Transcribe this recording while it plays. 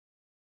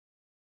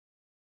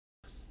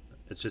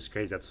it's just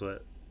crazy. That's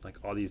what like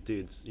all these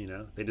dudes,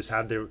 they just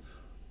have their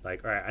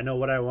like, all right, I know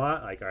what I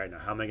want. Like, all right, now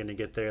how am I gonna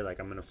get there? Like,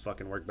 I'm gonna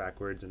fucking work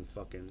backwards and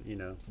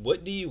fucking.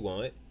 What do you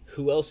want?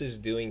 Who else is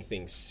doing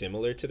things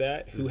similar to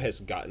that? Who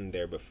has gotten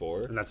there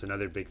before? And that's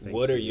another big thing.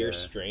 What too, are your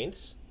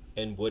strengths?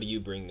 And what do you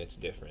bring that's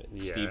different?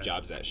 Yeah. Steve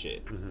Jobs that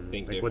shit. Think like,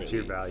 differently. what's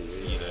your value?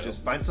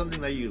 Just find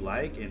something that you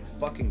like and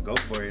fucking go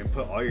for it and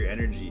put all your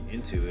energy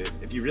into it.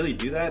 If you really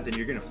do that, then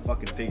you're gonna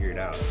fucking figure it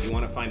out. You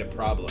want to find a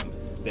problem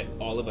that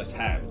all of us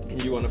have,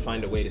 and you want to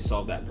find a way to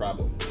solve that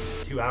problem.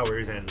 2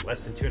 hours and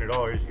less than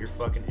 $200, you're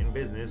fucking in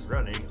business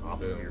running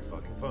off of your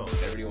fucking phone.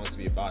 Everybody wants to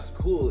be a boss.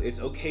 Cool, it's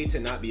okay to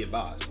not be a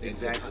boss.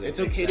 Exactly. It's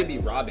okay to be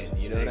Robin,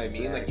 you know what I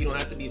mean? Like, Exactly. you don't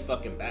have to be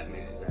fucking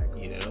Batman,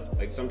 Exactly. you know?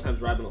 Like, sometimes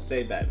Robin will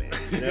say Batman,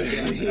 you know what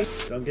I mean?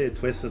 Don't get it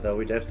twisted though.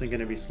 We're definitely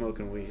gonna be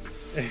smoking weed.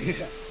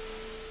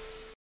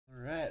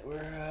 All right,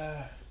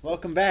 we're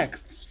welcome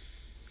back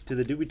to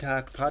the Doobie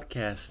Talk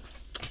podcast.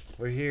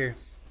 We're here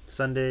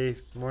Sunday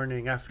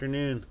morning,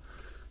 afternoon,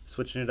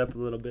 switching it up a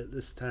little bit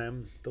this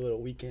time. The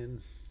little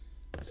weekend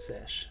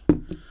sesh.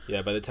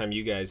 Yeah, by the time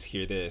you guys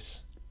hear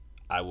this,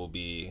 I will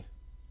be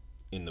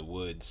in the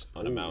woods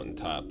on a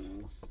mountaintop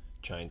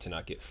trying to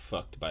not get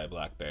fucked by a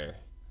black bear.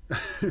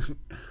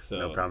 So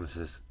No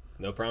promises.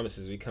 No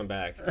promises. We come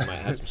back. I might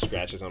have some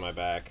scratches on my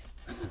back.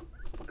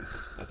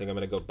 I think I'm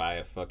gonna go buy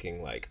a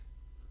fucking like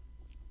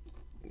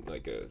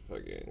a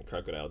fucking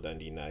Crocodile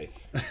Dundee knife.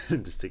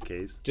 Just in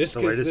case. Just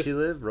so where 'cause does this- he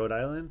live? Rhode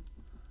Island?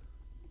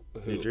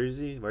 Who? New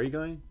Jersey? Where are you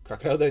going?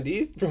 Crocodile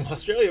Dundee from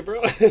Australia,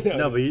 bro.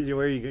 No, but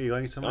where are you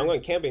going somewhere? I'm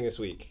going camping this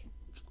week.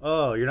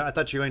 Oh, you're not. I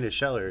thought you were going to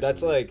Sheller. Or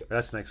That's something. like-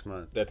 That's next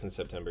month. That's in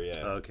September, yeah.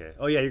 Oh, okay.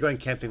 Oh yeah, you're going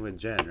camping with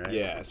Jen, right?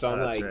 Yeah. So I'm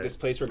Oh, that's like, right. this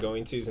place we're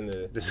going to is in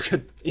the This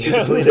could Yeah,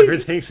 completely like-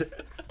 different things.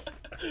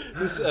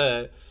 this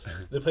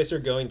the place we're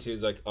going to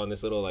is like on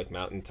this little like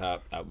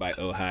mountaintop out by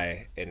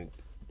Ojai, and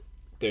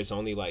there's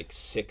only like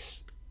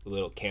 6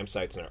 little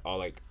campsites, and they're all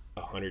like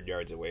 100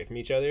 yards away from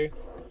each other.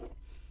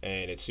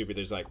 And it's super.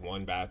 There's like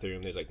one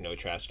bathroom. There's like no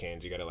trash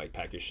cans. You gotta like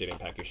pack your shit in,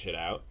 pack your shit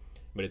out.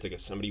 But it's like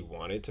if somebody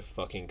wanted to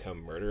fucking come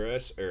murder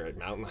us, or a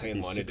mountain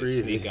lion wanted to super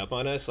easy. sneak up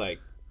on us, like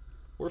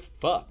we're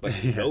fucked.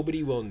 Like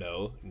nobody will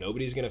know.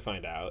 Nobody's gonna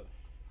find out.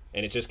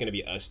 And it's just gonna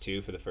be us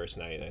two for the first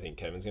night. And I think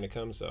Kevin's gonna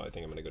come, so I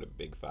think I'm gonna go to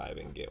Big Five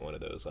and get one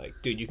of those. Like,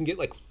 dude, you can get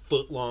like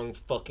foot-long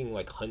fucking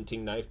like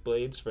hunting knife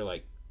blades for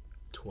like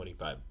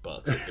 $25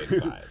 at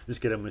Big Five.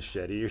 Just get a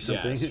machete or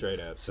something. Yeah,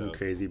 straight up. Some So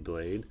crazy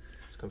blade.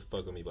 just come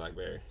fuck with me, Black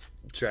Bear.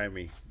 Try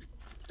me.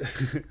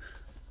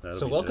 That'll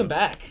So be welcome dope.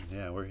 back.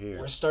 Yeah, we're here.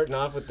 We're starting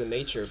off with the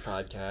nature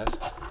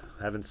podcast.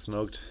 Haven't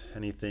smoked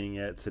anything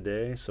yet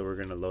today, so we're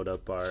gonna load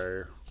up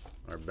our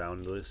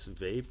Boundless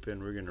vape,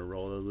 and we're gonna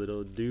roll a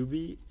little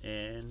doobie,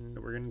 and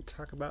we're gonna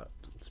talk about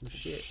some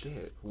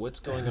shit. What's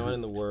going on in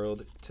the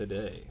world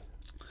today?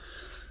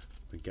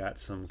 We got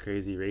some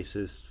crazy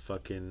racist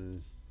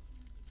fucking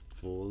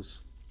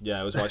fools. Yeah,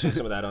 I was watching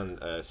some of that on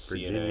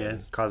Virginia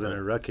CNN. causing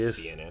a ruckus.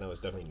 CNN. I was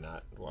definitely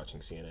not watching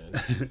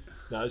CNN.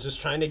 No, I was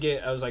just trying to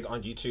get. I was like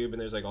on YouTube, and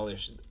there's like all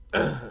this.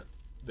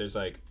 There's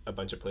like a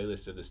bunch of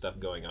playlists of this stuff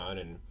going on,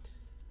 and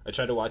I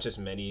tried to watch as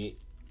many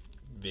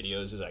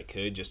videos as I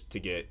could just to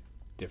get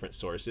different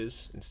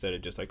sources instead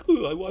of just like,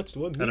 oh, I watched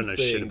one. I don't know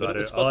thing, shit but about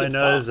was it. All I fucking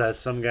know is that Fox."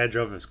 some guy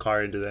drove his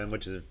car into them,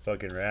 which is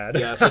fucking rad.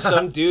 Yeah, so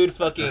some dude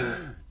fucking.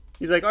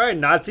 He's like, all right,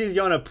 Nazis,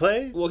 you want to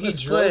play? Well, he Let's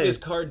drove play." his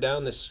car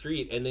down the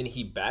street and then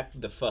he backed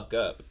the fuck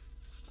up.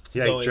 He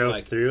like going, drove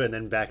like, through and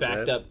then backed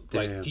Up.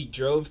 Damn. Like, he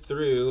drove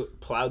through,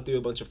 plowed through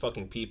a bunch of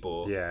fucking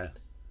people. Yeah.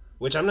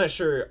 Which I'm not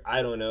sure,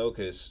 I don't know,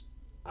 because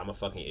I'm a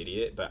fucking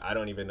idiot, but I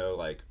don't even know,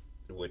 like,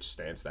 which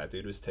stance that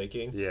dude was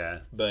taking. Yeah.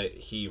 But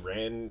he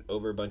ran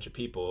over a bunch of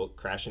people,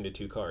 crashed into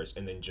 2 cars,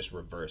 and then just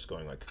reversed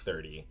going, like,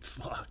 30.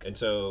 Fuck. And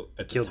so,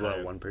 at the Killed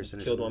time, one person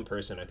or Killed something? one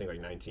person. I think, like,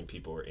 19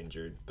 people were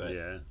injured. But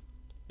Yeah.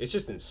 it's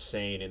just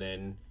insane. And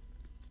then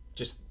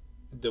just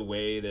the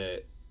way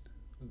that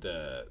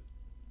the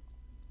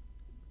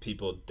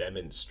people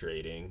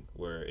demonstrating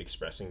were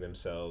expressing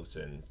themselves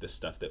and the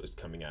stuff that was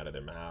coming out of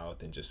their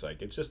mouth, and just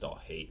like, it's just all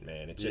hate,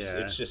 man. It's just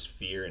Yeah. it's just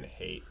fear and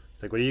hate.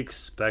 It's like, what do you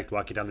expect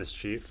walking down the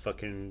street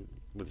fucking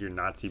with your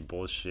Nazi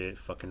bullshit,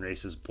 fucking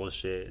racist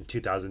bullshit in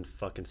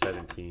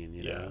 2017,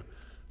 you know?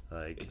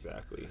 Like,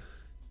 Exactly.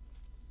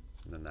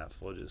 and then that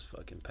fool just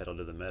fucking pedal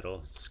to the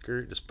metal.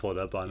 Skirt just pulled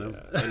up on him.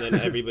 Yeah. And then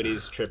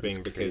everybody's tripping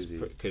That's because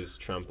crazy.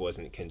 Trump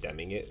wasn't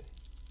condemning it.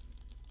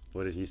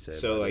 What did he say?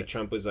 So about like it?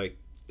 Trump was like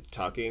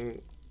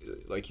talking,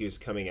 like he was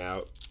coming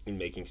out and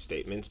making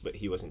statements, but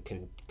he wasn't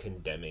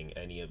condemning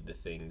any of the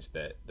things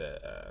that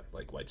the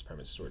like white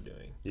supremacists were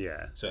doing.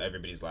 Yeah. So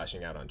everybody's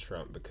lashing out on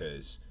Trump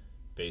because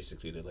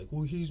basically they're like,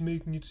 well, he's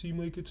making it seem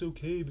like it's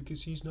okay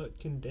because he's not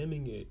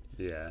condemning it.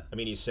 Yeah. I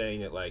mean, he's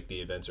saying that like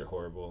the events are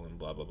horrible and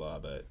blah blah blah,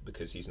 but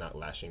because he's not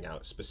lashing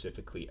out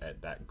specifically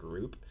at that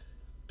group,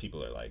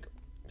 people are like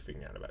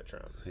freaking out about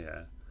Trump.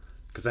 Yeah.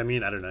 Because I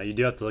mean, I don't know. You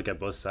do have to look at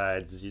both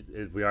sides.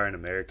 We are in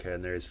America,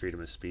 and there is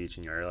freedom of speech,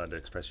 and you're allowed to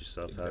express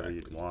yourself however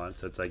you want.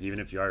 So it's like, even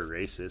if you are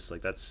racist,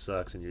 like that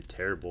sucks and you're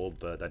terrible,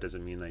 but that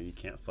doesn't mean that you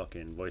can't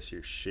fucking voice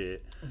your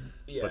shit.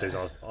 Yeah. But there's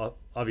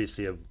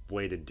obviously a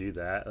way to do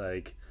that.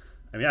 Like,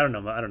 I mean, I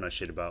don't know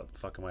shit about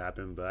fucking what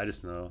happened, but I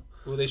just know.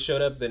 Well, they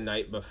showed up the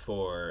night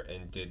before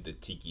and did the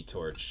Tiki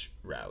Torch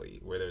rally,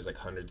 where there was like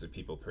hundreds of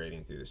people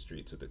parading through the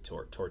streets with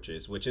the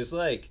torches, which is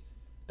like,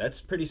 that's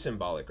pretty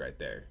symbolic right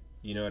there.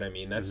 You know what I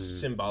mean? That's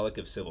symbolic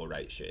of civil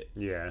rights shit.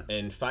 Yeah.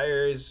 And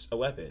fire is a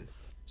weapon.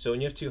 So when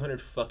you have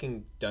 200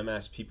 fucking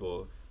dumbass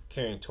people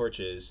carrying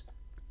torches,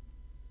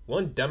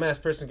 one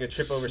dumbass person can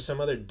trip over some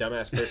other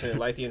dumbass person and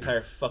light the entire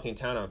fucking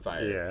town on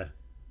fire. Yeah.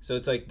 So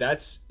it's like,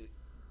 that's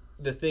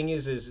the thing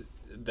is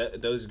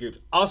that those groups.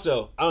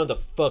 Also, I don't know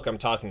what the fuck I'm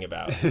talking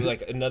about.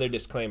 Like, another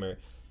disclaimer,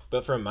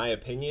 but from my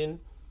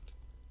opinion,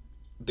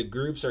 the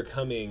groups are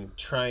coming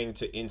trying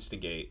to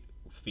instigate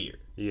fear.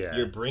 Yeah.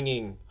 You're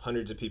bringing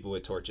hundreds of people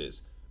with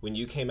torches. When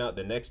you came out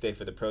the next day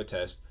for the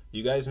protest,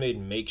 you guys made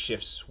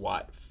makeshift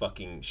SWAT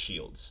fucking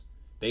shields.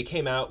 They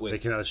came out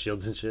with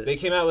shields and shit. They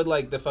came out with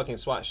like the fucking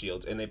SWAT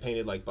shields, and they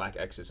painted like black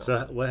X's on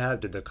them. So what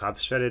happened? Did the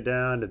cops shut it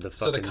down? Did the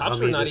fucking the cops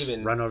were not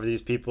even run over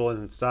these people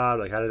and stop?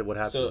 Like, what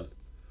happened? So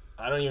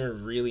I don't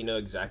even really know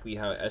exactly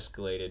how it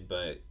escalated,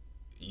 but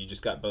you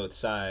just got both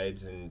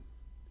sides, and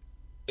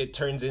it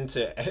turns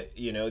into,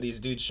 you know, these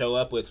dudes show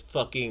up with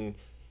fucking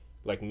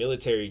like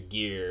military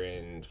gear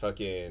and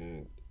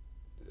fucking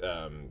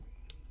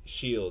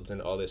shields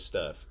and all this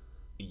stuff.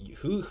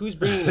 Who's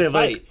bringing the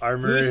fight? Like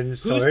armor and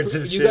swords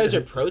and shit. You guys are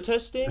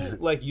protesting?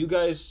 Like, you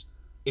guys,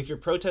 if you're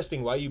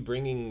protesting, why are you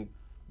bringing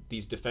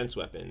these defense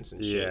weapons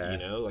and shit? Yeah. You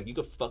know, like, you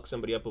could fuck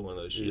somebody up with one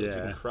of those shields.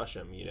 Yeah. You can crush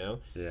them, you know?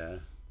 Yeah.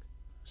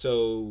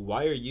 So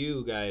why are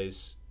you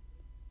guys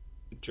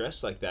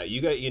dressed like that?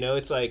 You got, you know,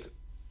 it's like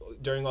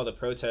during all the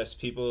protests,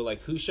 people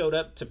like, who showed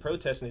up to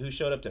protest and who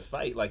showed up to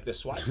fight? Like, the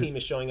SWAT team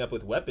is showing up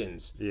with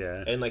weapons.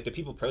 Yeah. And like the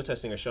people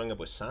protesting are showing up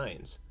with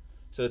signs.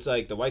 So it's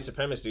like the white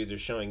supremacist dudes are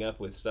showing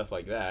up with stuff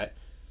like that,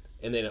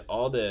 and then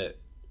all the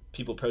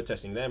people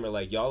protesting them are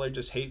like, y'all are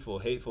just hateful.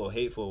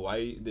 Why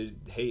you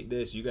hate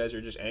this? You guys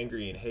are just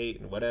angry and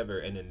hate and whatever.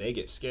 And then they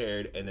get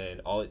scared, and then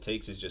all it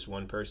takes is just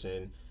one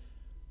person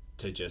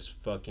to just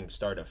fucking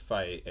start a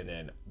fight, and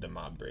then the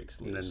mob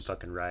breaks loose. And then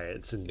fucking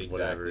riots and exactly,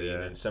 whatever. Yeah.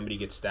 And then somebody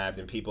gets stabbed,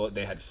 and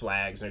they had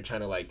flags, and they're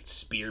trying to like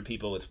spear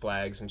people with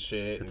flags and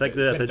shit. It's like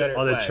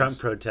all the Trump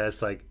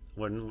protests, like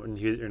when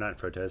you're not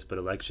protests, but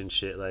election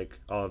shit, like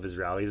all of his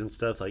rallies and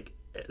stuff. Like,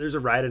 there's a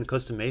riot in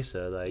Costa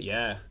Mesa. Like,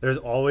 yeah, there's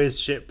always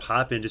shit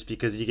popping just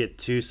because you get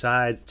two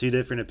sides, two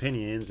different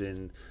opinions,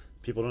 and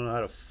people don't know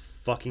how to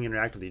fucking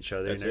interact with each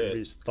other. That's and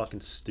everybody's fucking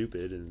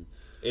stupid. And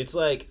it's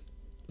like,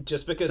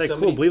 just because it's like,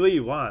 somebody... cool, believe what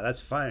you want. That's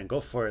fine. Go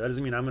for it. That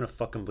doesn't mean I'm gonna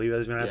fucking believe it. That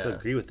doesn't mean I have to Yeah.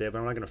 agree with it. But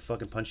I'm not gonna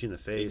fucking punch you in the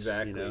face.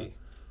 Exactly. You know?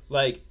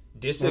 Like, Or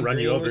disagreeing run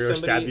you over with or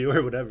somebody... stab you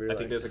or whatever. I like,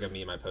 think there's like a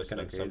meme I posted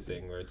on kinda crazy.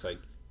 something where it's like,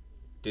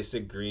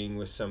 disagreeing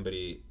with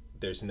somebody,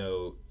 there's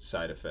no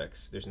side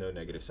effects. There's no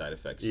negative side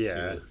effects Yeah.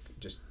 to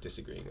just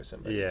disagreeing with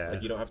somebody. Yeah.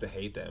 Like, you don't have to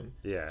hate them.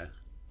 Yeah.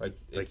 Like,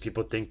 Like,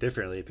 people think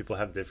differently. People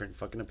have different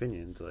fucking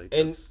opinions. Like,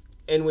 And that's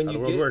when how you the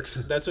world get... works.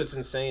 That's what's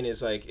insane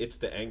is, like, it's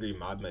the angry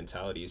mob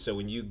mentality. So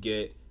when you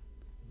get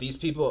these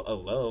people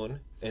alone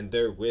and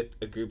they're with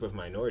a group of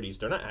minorities,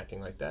 they're not acting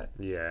like that.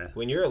 Yeah.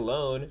 When you're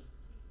alone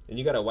and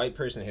you got a white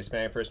person, a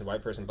Hispanic person,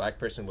 white person, black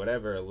person,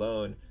 whatever,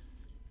 alone,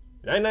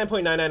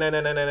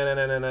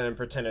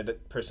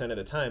 99.99999% of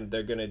the time,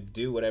 they're going to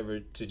do whatever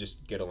to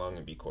just get along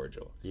and be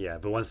cordial. Yeah,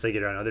 but once they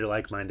get around other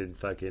like-minded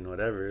fucking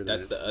whatever, then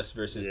That's the us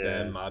versus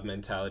them mob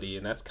mentality.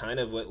 And that's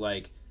kind of what,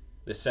 like,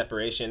 the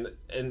separation.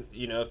 And,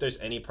 you know, if there's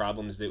any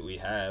problems that we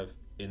have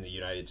in the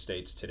United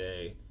States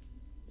today,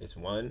 it's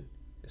one,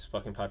 it's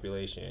fucking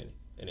population,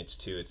 and it's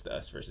two, it's the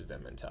us versus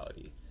them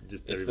mentality.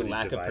 just It's the everybody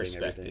lack of dividing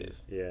perspective.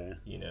 everything. Yeah.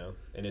 You know,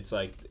 and it's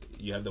like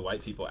you have the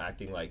white people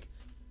acting like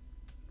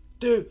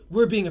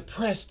we're being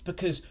oppressed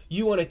because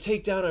you want to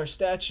take down our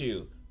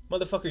statue.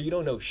 Motherfucker, you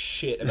don't know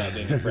shit about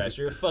being oppressed.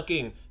 You're a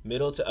fucking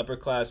middle to upper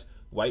class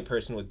white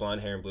person with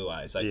blonde hair and blue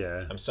eyes. Like,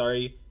 Yeah. I'm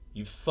sorry,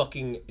 you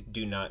fucking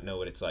do not know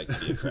what it's like to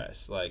be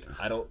oppressed. Like,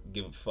 I don't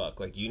give a fuck.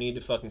 Like, you need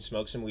to fucking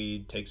smoke some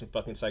weed, take some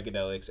fucking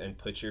psychedelics, and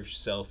put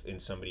yourself in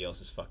somebody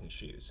else's fucking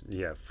shoes.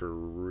 Yeah, for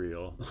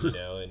real. You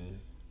know, and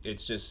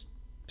it's just,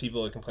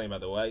 people are complaining about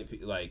the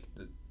white, like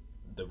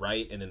the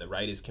right, and then the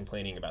right is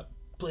complaining about,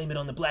 blame it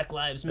on the Black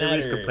Lives Matter.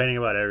 Everybody's complaining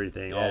about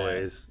everything, Yeah.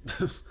 always.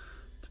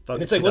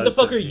 And it's like, what the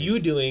fuck are 2017. you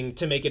doing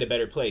to make it a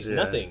better place? Yeah.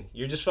 Nothing.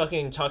 You're just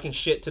fucking talking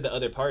shit to the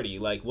other party.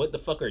 Like, what the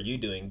fuck are you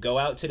doing? Go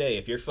out today.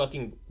 If you're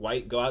fucking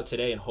white, go out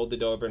today and hold the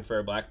door open for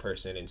a black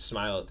person and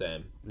smile at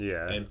them.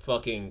 Yeah. And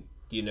fucking,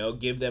 you know,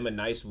 give them a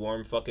nice,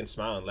 warm fucking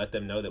smile and let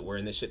them know that we're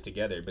in this shit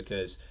together,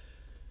 because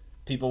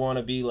people want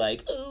to be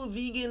like, oh,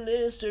 vegan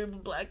this or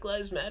Black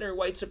Lives Matter,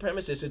 white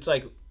supremacists. It's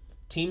like,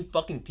 team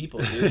fucking people,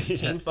 dude. Yeah.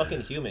 Team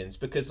fucking humans.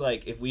 Because,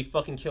 like, if we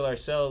fucking kill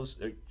ourselves,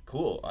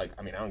 cool. Like,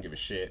 I mean, I don't give a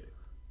shit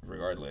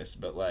regardless,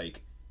 but,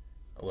 like,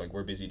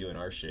 we're busy doing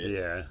our shit.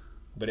 Yeah.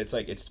 But it's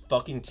like, it's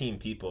fucking team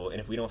people, and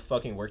if we don't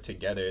fucking work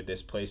together,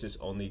 this place is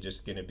only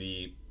just gonna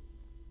be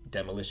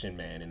Demolition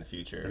Man in the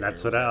future. And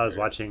that's what I was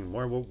watching,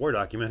 more war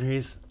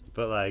documentaries.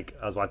 But like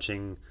I was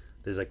watching,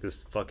 there's like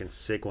this fucking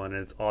sick one,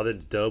 and it's all the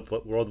dope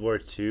World War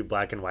II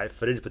black and white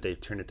footage, but they've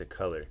turned it to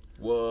color.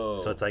 Whoa.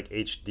 So it's like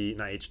HD,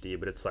 not HD,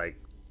 but it's like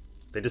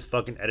they just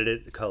fucking edit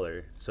it to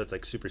color. So it's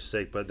like super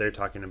sick. But they're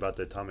talking about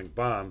the atomic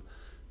bomb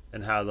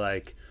and how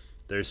like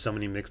there's so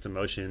many mixed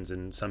emotions,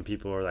 and some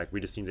people are like, we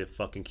just need to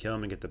fucking kill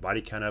him and get the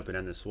body count up and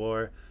end this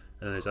war. And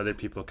then there's other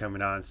people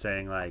coming out and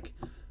saying like,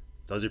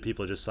 those are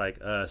people just like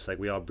us, like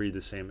we all breathe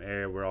the same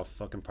air, we're all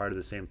fucking part of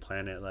the same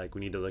planet, like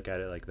we need to look at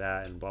it like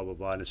that, and blah blah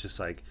blah. And it's just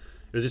like,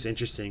 it was just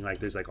interesting, like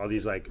there's like all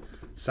these like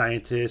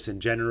scientists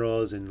and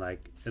generals, and like,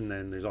 and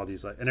then there's all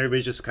these like, and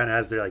everybody just kind of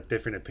has their like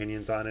different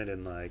opinions on it,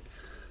 and like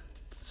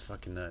it's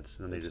fucking nuts.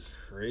 And then they just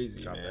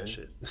crazy, drop man. that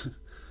shit.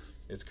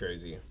 It's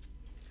crazy.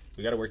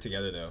 We got to work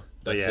together though.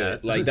 That's yeah.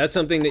 it. Like that's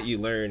something that you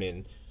learn.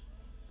 And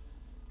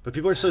but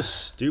people are so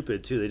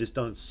stupid too, they just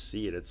don't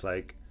see it. It's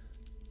like,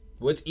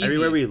 what's easy,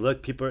 everywhere we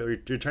look, people are,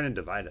 you're trying to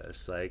divide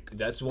us. Like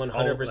that's 100%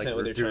 all, like,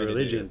 what they're through trying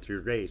religion, to do.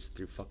 through race,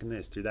 through fucking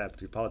this, through that,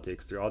 through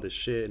politics, through all this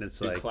shit. And it's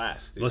Through like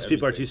class, through most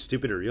people are everything. too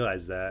stupid to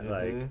realize that. Mhm.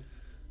 Like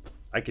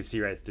I could see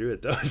right through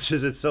it though. It's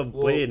just, it's so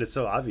blatant, it's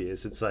so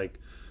obvious. It's like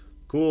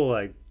cool,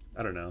 like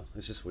I don't know.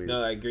 It's just weird.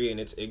 No, I agree, and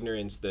it's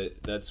ignorance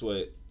that's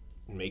what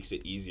makes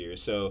it easier.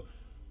 So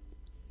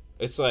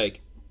it's like,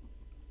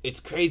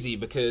 it's crazy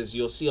because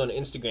you'll see on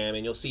Instagram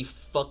and you'll see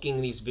fucking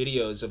these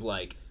videos of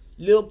like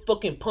Lil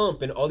fucking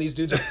Pump and all these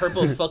dudes with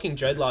purple fucking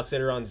dreadlocks that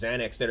are on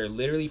Xanax that are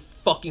literally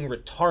fucking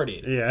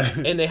retarded. Yeah.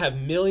 And they have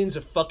millions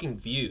of fucking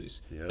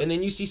views. Yep. And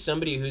then you see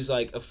somebody who's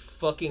like a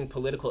fucking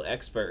political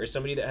expert or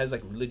somebody that has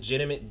like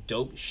legitimate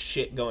dope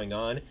shit going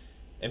on,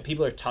 and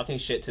people are talking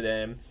shit to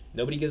them.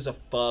 Nobody gives a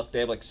fuck. They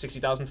have like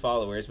 60,000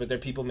 followers, but they're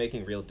people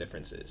making real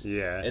differences.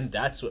 Yeah. And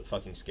that's what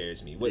fucking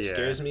scares me. What Yeah.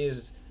 scares me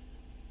is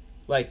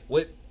like,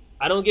 what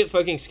I don't get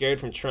fucking scared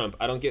from Trump.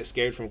 I don't get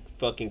scared from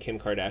fucking Kim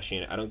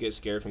Kardashian. I don't get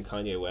scared from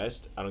Kanye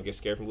West. I don't get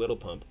scared from Lil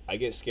Pump. I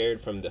get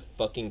scared from the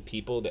fucking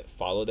people that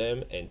follow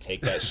them and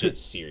take that shit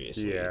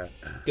seriously. Yeah.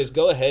 Because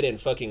go ahead and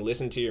fucking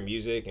listen to your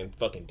music and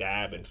fucking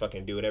dab and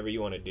fucking do whatever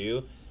you want to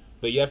do,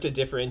 but you have to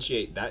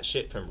differentiate that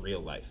shit from real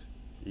life.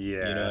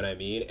 Yeah. You know what I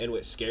mean? And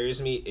what scares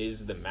me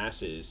is the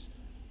masses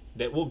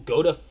that will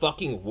go to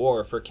fucking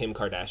war for Kim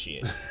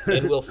Kardashian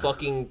and will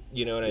fucking,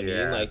 you know what I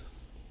Yeah. mean? Like,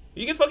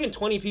 you get fucking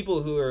 20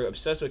 people who are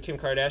obsessed with Kim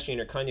Kardashian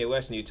or Kanye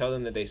West, and you tell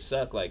them that they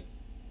suck, like,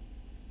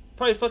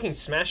 probably fucking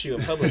smash you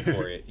in public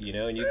for it, you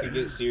know? And you could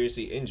get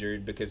seriously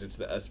injured because it's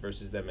the us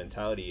versus them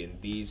mentality.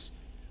 And these,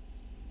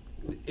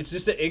 it's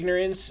just the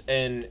ignorance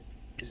and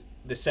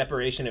the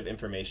separation of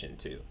information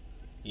too,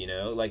 you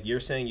know? Like, you're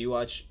saying you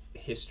watch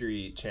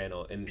History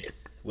Channel, and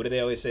what do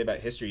they always say about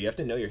history? You have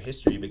to know your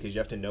history because you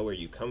have to know where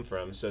you come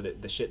from so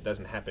that the shit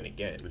doesn't happen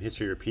again. And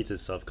history repeats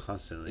itself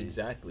constantly.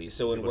 Exactly.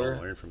 So when People we're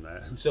don't learn from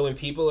that. so when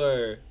people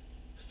are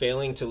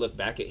failing to look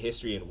back at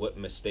history and what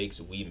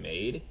mistakes we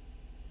made,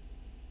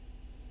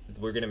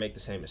 we're gonna make the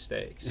same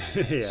mistakes.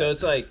 Yeah. So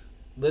it's like,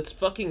 let's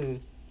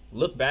fucking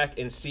look back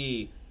and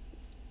see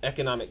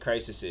economic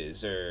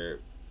crises or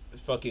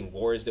fucking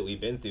wars that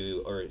we've been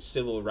through or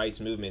civil rights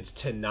movements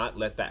to not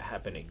let that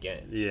happen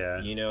again.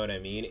 Yeah. You know what I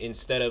mean?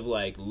 Instead of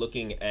like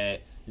looking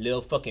at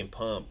Lil fucking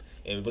Pump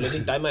and let me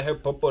dye my hair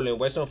purple and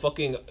wear some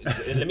fucking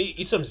and let me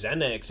eat some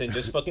Xanax and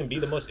just fucking be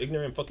the most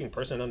ignorant fucking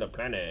person on the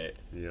planet.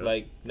 Yep.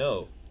 Like,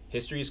 no.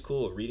 History is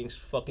cool. Reading's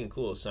fucking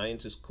cool.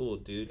 Science is cool,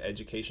 dude.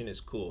 Education is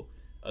cool.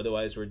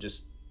 Otherwise, we're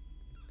just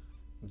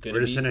gonna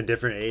We're just be... in a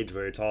different age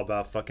where it's all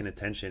about fucking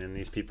attention, and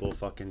these people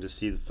fucking just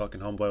see the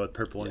fucking homeboy with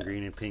purple and Yeah.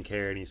 green and pink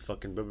hair, and he's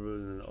fucking blah,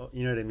 blah, blah,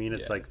 you know what I mean?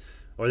 It's Yeah. like,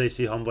 or they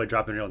see homeboy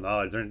dropping real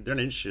knowledge. They're not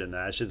interested in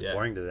that. It's just Yeah.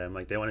 boring to them.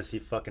 Like they want to see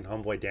fucking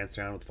homeboy dance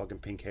around with fucking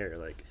pink hair.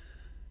 Like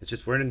it's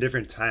just, we're in a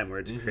different time where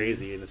it's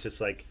crazy, and it's just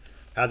like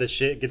how the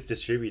shit gets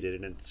distributed,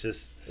 and it's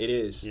just, It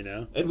is. you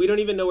know. And we don't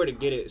even know where to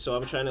get it. So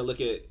I'm trying to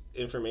look at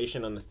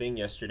information on the thing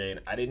yesterday, and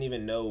I didn't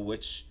even know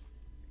which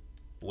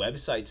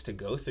websites to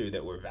go through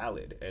that were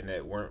valid and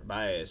that weren't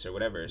biased or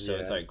whatever. So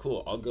it's Yeah. like,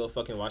 cool, I'll go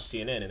fucking watch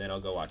CNN, and then I'll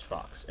go watch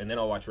Fox, and then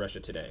I'll watch Russia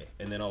Today,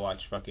 and then I'll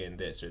watch fucking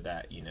this or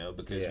that, you know,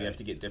 because Yeah. we have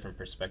to get different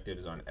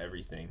perspectives on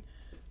everything.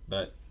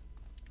 But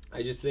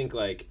I just think,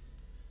 like,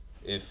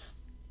 if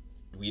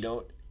we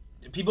don't...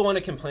 People want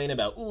to complain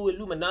about, ooh,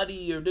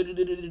 Illuminati or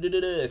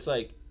da-da-da-da-da-da-da. It's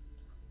like,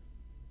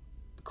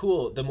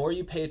 cool, the more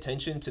you pay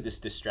attention to this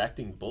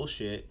distracting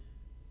bullshit,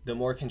 the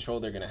more control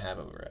they're going to have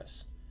over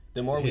us.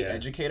 The more we Yeah.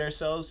 educate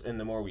ourselves and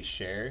the more we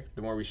share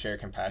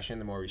compassion,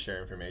 the more we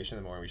share information,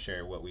 the more we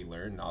share what we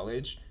learn,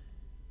 knowledge,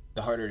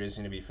 the harder it is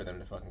going to be for them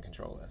to fucking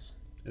control us.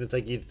 And it's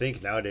like you'd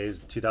think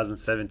nowadays,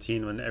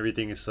 2017, when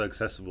everything is so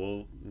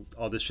accessible,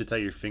 all this shit's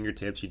at your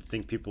fingertips, you'd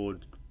think people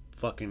would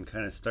fucking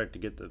kind of start to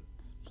get the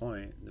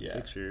point, the Yeah.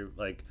 picture.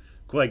 Like,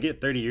 cool, I get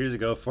 30 years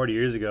ago, 40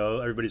 years ago,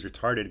 everybody's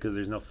retarded because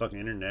there's no fucking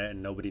internet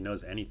and nobody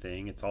knows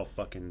anything. It's all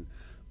fucking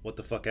what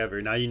the fuck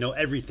ever. Now you know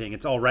everything.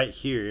 It's all right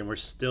here, and we're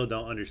still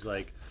don't understand,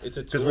 like, It's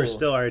a because tool. we're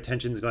still, our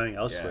attention's going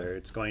elsewhere. Yeah.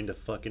 It's going to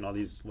fucking all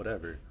these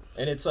whatever.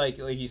 And it's like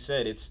you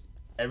said, it's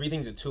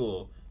everything's a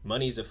tool.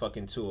 Money's a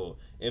fucking tool.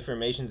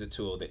 Information's a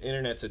tool. The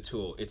internet's a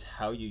tool. It's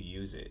how you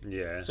use it.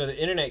 Yeah. So the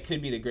internet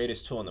could be the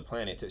greatest tool on the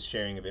planet to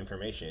sharing of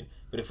information.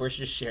 But if we're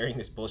just sharing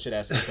this bullshit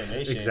ass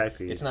information,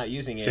 Exactly. it's not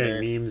using it.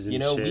 Sharing memes and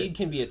shit. Weed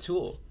can be a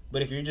tool.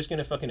 But if you're just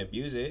gonna fucking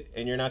abuse it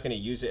and you're not gonna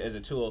use it as a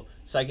tool,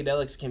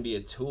 psychedelics can be a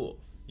tool.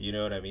 You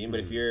know what I mean? But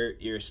if you're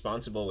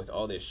irresponsible with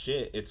all this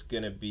shit, it's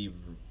gonna be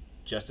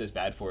just as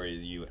bad for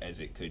you as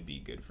it could be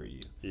good for you.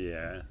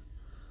 Yeah.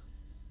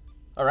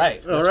 All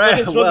right, let's All right,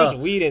 fucking smoke well, this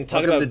weed and talk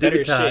welcome about to better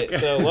Doobie Talk. shit.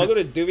 So welcome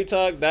to Doobie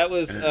Talk. That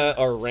was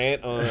our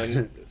rant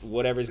on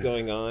whatever's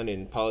going on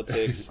in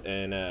politics,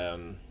 and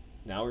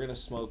now we're gonna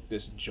smoke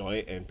this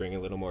joint and bring a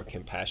little more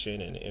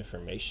compassion and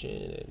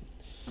information and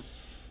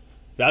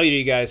value to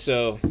you guys.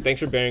 So thanks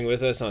for bearing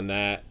with us on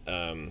that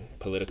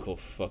political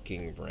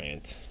fucking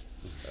rant.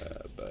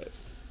 But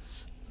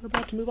we're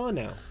about to move on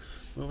now.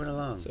 Moving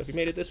along. So if you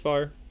made it this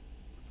far,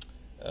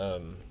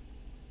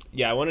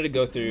 yeah, I wanted to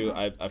go through.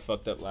 I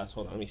fucked up last.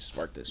 Hold on, let me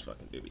spark this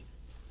fucking doobie.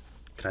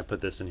 Can I put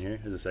this in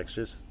here? Is this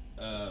extras?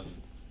 Yeah,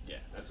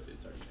 that's what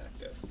it's already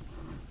packed up.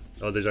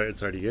 Oh,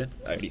 it's already good?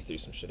 I already threw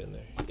some shit in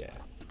there. Yeah.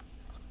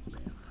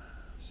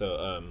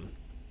 So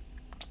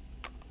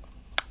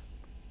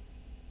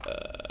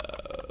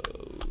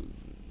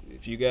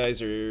if you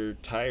guys are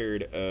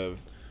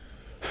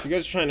if you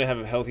guys are trying to have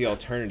a healthy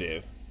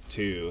alternative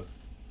to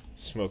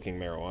smoking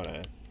marijuana,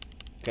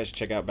 you guys should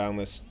check out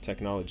Boundless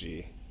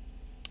Technology,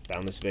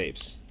 Boundless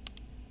Vapes,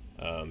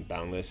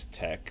 Boundless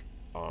Tech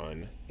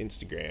on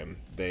Instagram.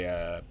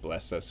 They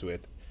blessed us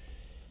with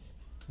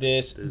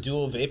this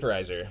dual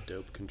vaporizer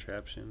Dope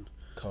contraption.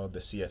 called the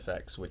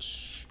CFX,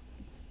 which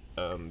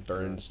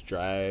burns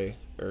dry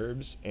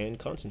herbs and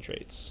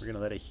concentrates. We're going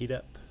to let it heat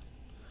up.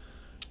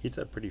 Heats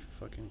up pretty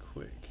fucking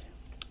quick.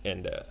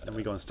 And Then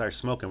we're going to start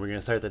smoking. We're going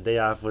to start the day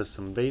off with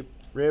some vape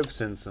rips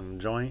and some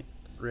joint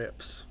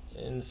rips.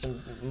 and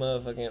some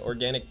motherfucking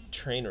organic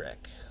train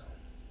wreck.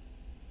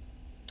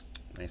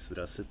 Nice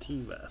little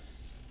sativa.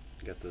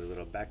 Got the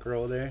little back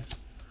roll there.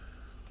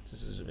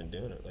 This has been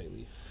doing it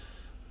lately.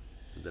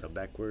 Little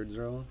backwards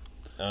roll.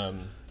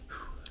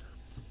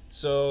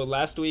 So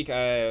last week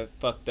I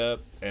fucked up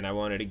and I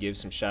wanted to give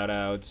some shout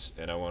outs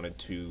and I wanted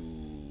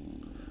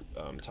to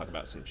talk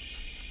about some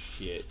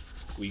shit.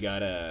 I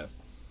got a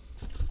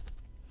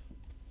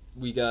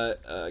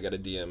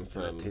DM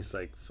from It tastes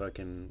like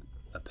fucking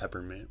a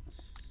peppermint.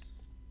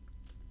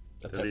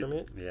 a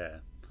peppermint. Yeah.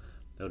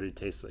 That would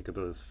taste like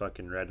those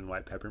fucking red and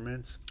white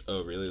peppermints.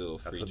 Oh really, little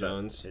That's Free what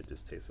Johns. it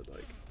just tasted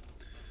like.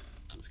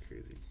 It's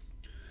crazy.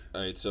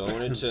 All right, so I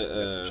wanted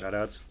to shout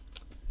outs.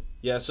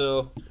 yeah,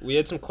 so we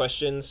had some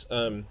questions.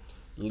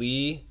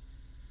 Lee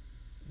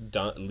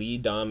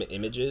Dom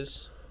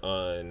Images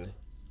on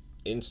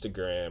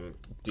Instagram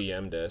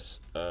DM'd us.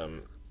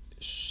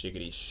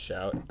 Shiggity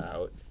shout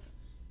out.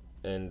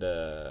 And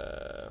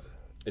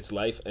it's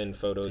Life and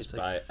Photos Tastes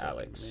by like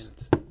Alex.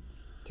 mint.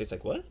 Tastes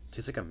like what?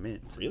 Tastes like a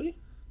mint. Really?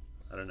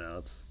 I don't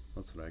know. That's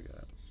what I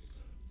got.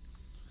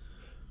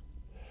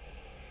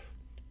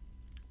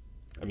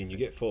 I mean, you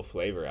get full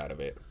flavor out of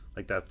it.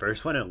 Like that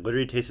first one, it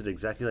literally tasted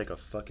exactly like a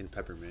fucking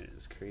peppermint.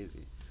 It's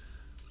crazy.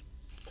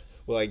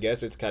 Well, I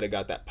guess it's kind of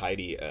got that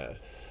piney,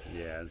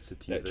 Yeah, it's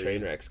sativa. that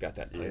train wreck's got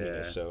that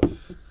pininess, Yeah. so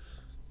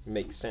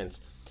makes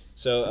sense.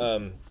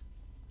 So,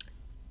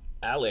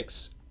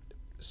 Alex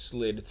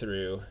slid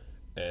through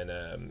and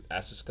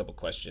asked us a couple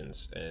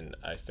questions, and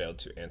I failed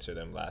to answer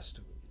them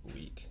last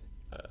week.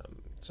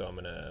 So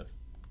we're gonna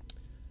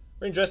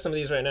address some of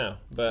these right now.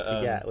 But What's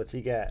he got? What's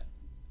he got?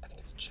 I think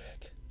it's a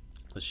chick.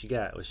 What she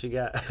got? What she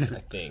got?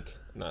 I think.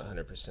 I'm not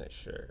 100%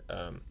 sure.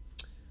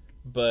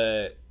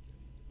 But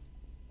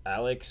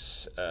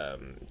Alex,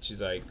 she's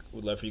like,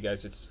 would love for you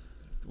guys, it's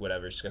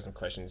whatever, she's got some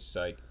questions. She's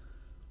like,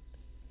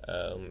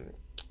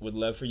 would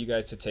love for you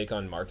guys to take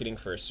on marketing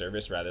for a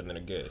service rather than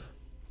a good.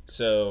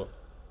 So,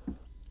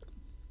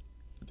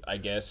 I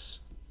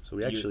guess... So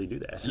we actually do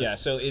that. Yeah,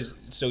 so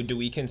do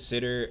we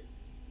consider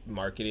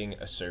marketing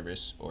a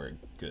service or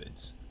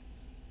goods?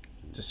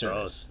 It's a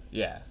service. Both.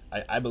 Yeah,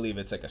 I believe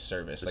it's like a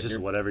service. It's like just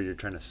whatever you're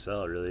trying to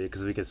sell, really.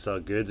 Because we could sell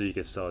goods or you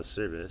could sell a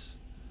service.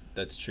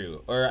 That's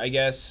true. Or I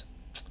guess,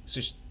 so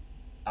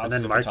And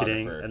then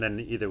marketing, and then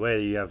either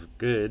way, you have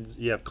goods,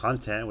 you have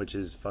content, which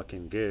is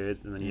fucking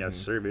goods, and then you have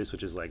service,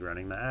 which is like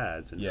running the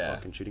ads and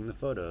fucking shooting the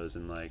photos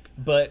and like.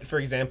 But for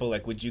example,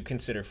 like, would you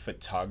consider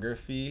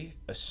photography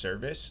a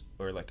service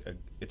or like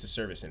it's a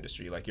service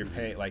industry? Like you're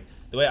paying, like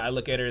the way I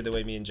look at it, the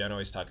way me and Jen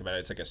always talk about it,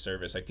 it's like a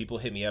service. Like people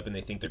hit me up and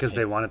they think they're Because they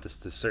paying, want it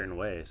this a certain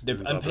way. So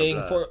I'm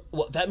paying for,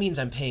 well, that means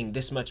I'm paying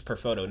this much per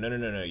photo.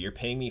 No. You're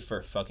paying me for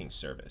a fucking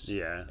service.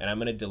 Yeah. And I'm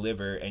going to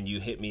deliver and you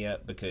hit me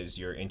up because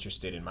you're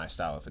interested in my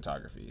style of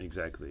photography.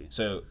 Exactly.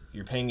 So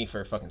you're paying me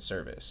for a fucking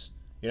service.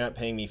 You're not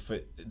paying me for,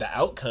 the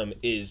outcome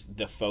is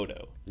the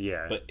photo.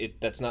 Yeah. But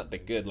that's not the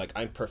good. Like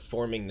I'm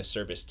performing the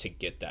service to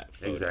get that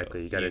photo.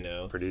 Exactly. You got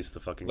to produce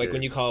the fucking like goods.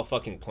 when you call a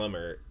fucking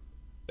plumber,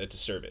 it's a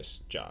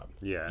service job.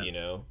 Yeah. You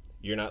know?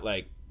 You're not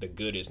like, the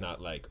good is not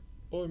like,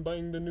 oh, I'm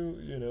buying the new,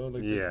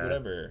 like the Yeah.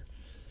 whatever.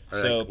 Or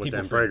So like with people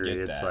the embroidery,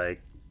 forget it's that.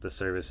 like the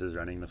service is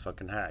running the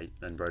fucking hat,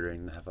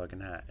 embroidering the fucking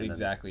hat. And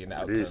Exactly, and the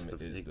outcome is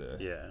the...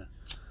 Yeah.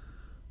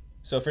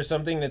 So for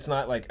something that's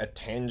not like a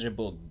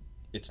tangible,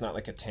 it's not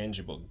like a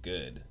tangible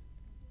good.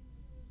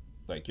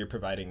 Like you're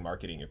providing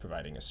marketing, you're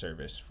providing a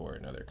service for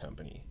another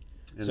company.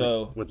 And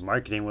so with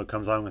marketing, what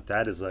comes along with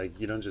that is like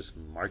you don't just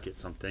market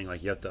something.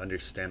 Like you have to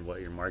understand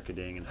what you're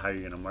marketing and how you're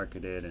going to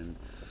market it and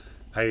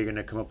how you're going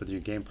to come up with your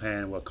game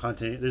plan, what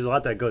content. There's a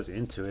lot that goes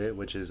into it,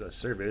 which is a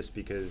service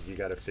because you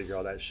got to figure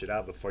all that shit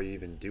out before you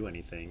even do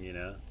anything, you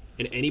know?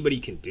 And anybody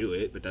can do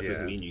it, but that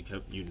doesn't Yeah.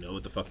 mean you know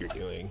what the fuck you're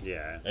doing.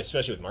 Yeah.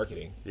 Especially with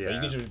marketing. Yeah. Like,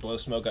 you can just blow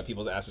smoke up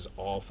people's asses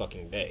all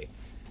fucking day.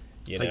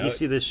 You It's know? like you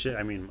see this shit.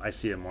 I mean, I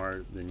see it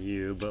more than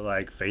you, but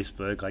like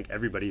Facebook, like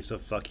everybody's a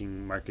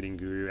fucking marketing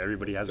guru.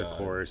 Everybody has a God.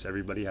 course.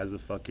 Everybody has a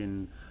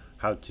fucking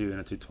how-to and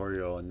a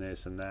tutorial and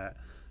this and that.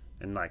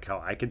 And like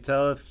how I could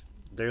tell if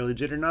they're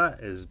legit or not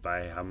is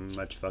by how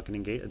much fucking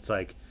engage. It's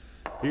like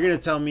you're gonna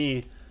tell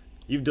me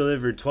you've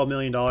delivered $12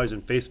 million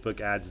in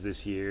Facebook ads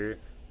this year,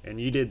 and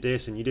you did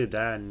this and you did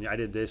that, and I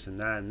did this and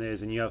that and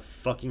this, and you have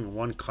fucking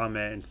 1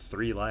 comment and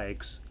 3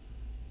 likes.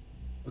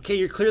 Okay,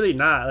 you're clearly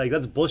not. Like,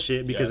 that's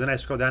bullshit because Yeah. then I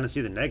scroll down and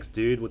see the next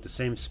dude with the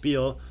same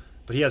spiel,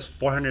 but he has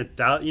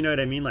 400,000. You know what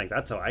I mean? Like,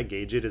 that's how I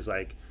gauge it is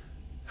like,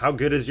 how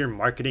good is your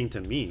marketing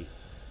to me?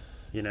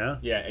 You know?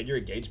 Yeah, and your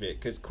engagement.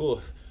 Because,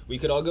 cool, we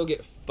could all go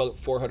get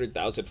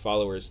 400,000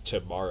 followers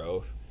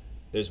tomorrow.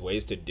 There's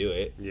ways to do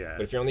it. Yeah.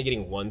 But if you're only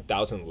getting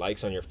 1,000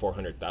 likes on your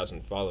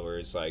 400,000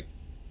 followers, like,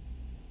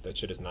 that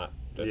shit is not...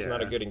 That's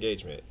not a Yeah. good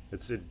engagement.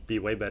 It'd be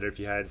way better if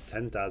you had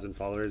 10,000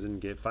 followers and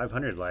get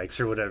 500 likes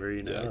or whatever,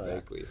 you know? Yeah, Like,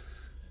 exactly.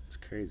 it's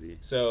crazy.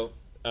 So,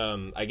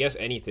 I guess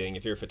anything,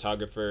 if you're a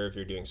photographer, if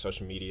you're doing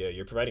social media,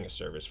 you're providing a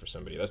service for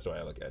somebody. That's the way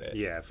I look at it.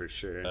 Yeah, for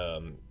sure.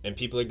 And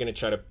people are going to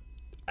try to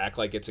act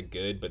like it's a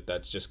good, but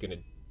that's just going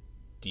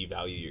to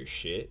devalue your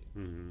shit.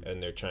 Mm-hmm.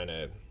 And they're trying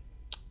to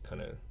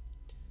kind of,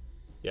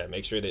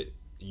 make sure that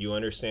you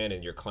understand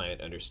and your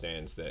client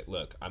understands that,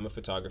 look, I'm a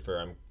photographer,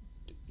 I'm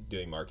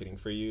doing marketing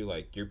for you.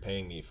 Like, you're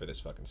paying me for this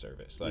fucking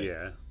service. Like,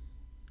 yeah.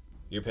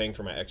 you're paying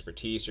for my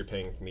expertise, you're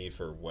paying me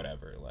for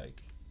whatever.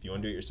 Like, if you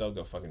want to do it yourself,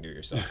 go fucking do it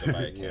yourself. Go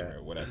buy a camera,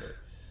 Yeah. whatever.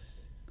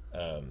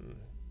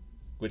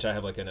 Which I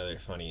have like another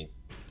funny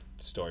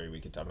story we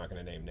could. I'm not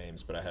gonna name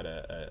names, but I had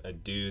a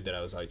dude that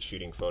I was like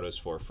shooting photos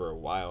for a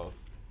while.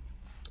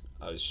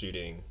 I was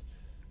shooting,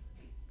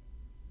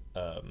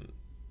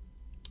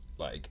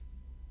 like,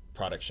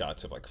 product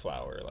shots of like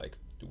flower, like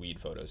weed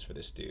photos for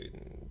this dude,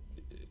 and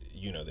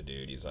you know the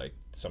dude. He's like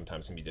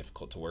sometimes can be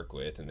difficult to work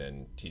with, and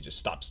then he just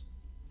stops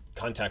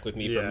contact with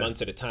me for Yeah.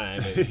 months at a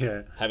time. And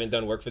Yeah. haven't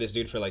done work for this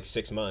dude for like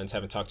 6 months,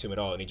 haven't talked to him at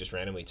all, and he just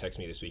randomly texts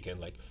me this weekend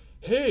like,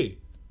 hey,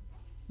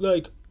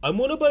 like, I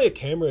want to buy a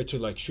camera to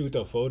like shoot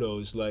the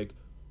photos, like,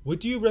 what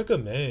do you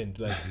recommend?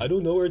 Like, I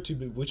don't know where to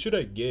be, what should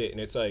I get? And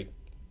it's like,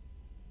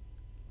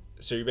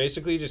 so you're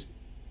basically just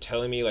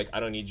telling me like, I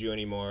don't need you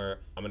anymore,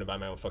 I'm gonna buy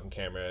my own fucking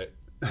camera.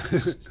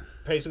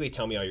 Basically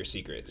tell me all your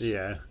secrets,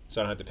 Yeah.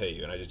 so I don't have to pay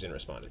you. And I just didn't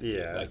respond to it.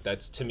 Yeah. Like,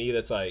 that's, to me,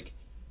 that's like,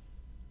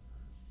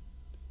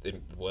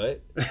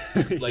 what?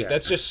 Like, Yeah.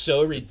 that's just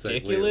so It's like,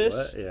 wait,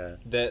 ridiculous. what? Yeah.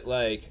 That,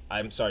 like,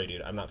 I'm sorry,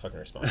 dude, I'm not fucking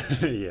responding.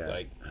 Yeah.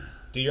 Like,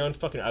 do your own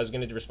fucking... I was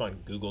going to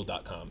respond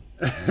google.com,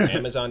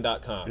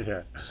 amazon.com,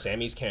 Yeah.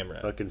 Sammy's camera.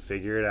 Fucking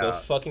figure it Go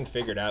out. fucking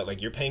figure it out. Like,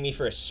 you're paying me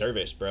for a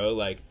service, bro.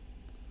 Like,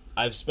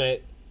 I've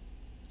spent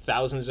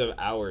thousands of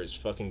hours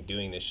fucking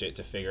doing this shit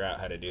to figure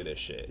out how to do this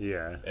shit.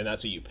 Yeah. And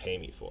that's what you pay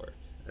me for.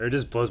 Or it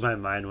just blows my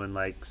mind when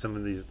like some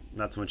of these,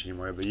 not so much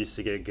anymore, but used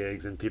to get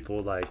gigs and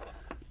people like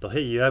they'll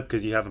hit you up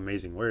because you have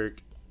amazing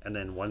work, and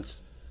then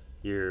once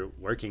you're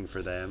working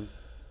for them,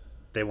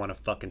 they want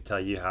to fucking tell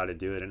you how to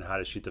do it and how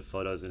to shoot the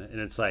photos, and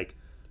it's like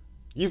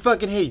you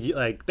fucking hate you,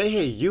 like they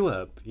hit you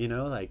up, you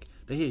know, like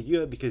they hit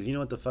you up because you know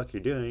what the fuck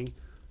you're doing,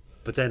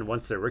 but then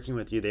once they're working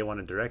with you, they want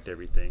to direct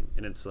everything,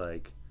 and it's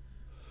like,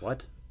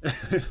 what?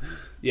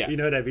 Yeah. You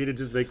know what I mean? It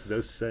just makes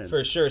no sense.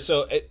 For sure.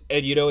 So,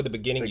 and you know, at the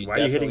beginning, Like, you why are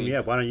you hitting definitely... me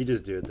up? Why don't you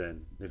just do it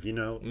then? If you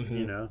know, Mm-hmm.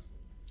 you know.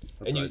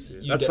 That's, And what you- I see.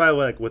 you That's de- why,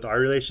 like, with our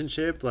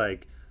relationship,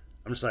 like,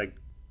 I'm just like,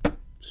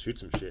 shoot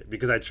some shit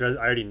because I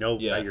already know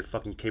Yeah. that you're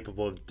fucking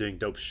capable of doing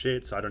dope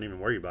shit, so I don't even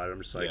worry about it.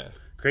 I'm just like, Yeah.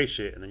 create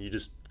shit, and then you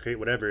just create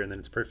whatever, and then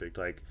it's perfect.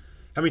 Like,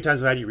 how many times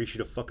have I had you reshoot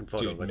a fucking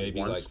photo? Dude, like maybe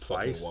once, like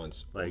twice, fucking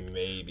once, like.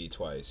 maybe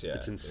twice. Yeah,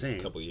 It's in insane.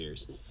 a couple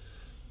years.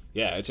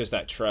 Yeah, it's just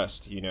that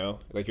trust, you know.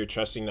 Like, you're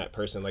trusting that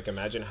person. Like,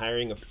 imagine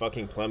hiring a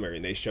fucking plumber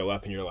and they show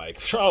up and you're like,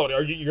 "Oh,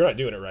 you're not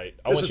doing it right.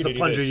 I This want is you the to do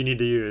plunger this." you need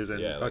to use, and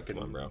Yeah, like, fucking,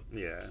 come on, bro.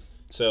 yeah,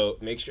 So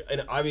make sure,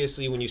 and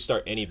obviously when you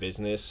start any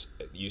business,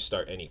 you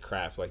start any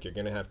craft, like, you're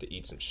gonna have to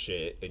eat some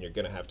shit, and you're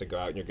gonna have to go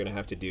out and you're gonna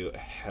have to do a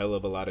hell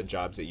of a lot of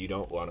jobs that you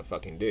don't want to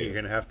fucking do. you're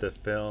gonna have to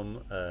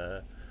film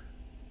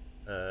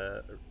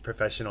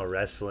professional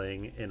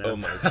wrestling in a. Oh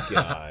my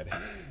god.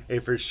 Hey,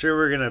 for sure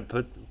we're gonna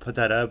put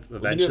that up do a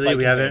eventually. fight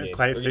We haven't companion.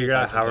 quite We're gonna do figured a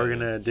out fight how we're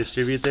companion. gonna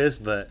distribute this,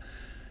 but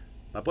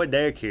my boy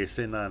Derek here is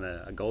sitting on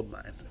a gold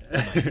mine.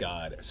 Oh my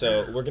god.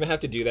 So we're gonna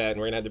have to do that, and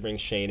we're gonna have to bring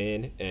Shane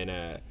in,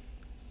 and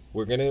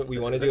we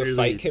want to do a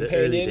fight The early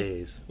companion.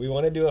 days. We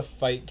want to do a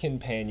fight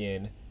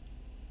companion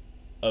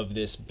of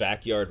this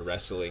backyard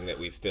wrestling that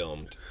we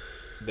filmed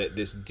that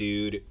this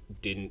dude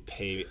didn't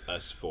pay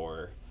us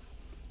for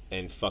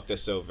and fucked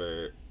us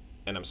over,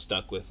 and I'm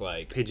stuck with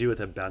like Paid you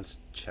with a bounce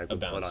check a we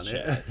put bounce on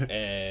check it.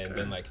 and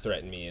then like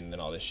threatened me and then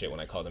all this shit when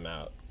I called him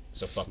out.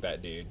 So fuck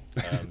that dude.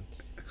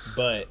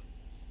 But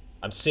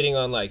I'm sitting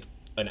on like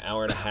an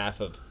hour and a half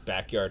of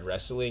backyard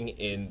wrestling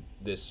in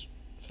this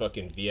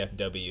fucking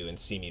VFW in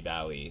Simi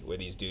Valley where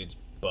these dudes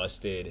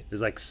busted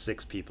There's like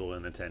 6 people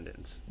in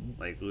attendance,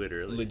 like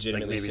literally,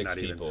 legitimately like maybe 6 not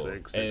people,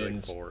 even 6, maybe and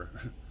like 4.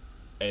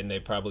 and they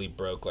probably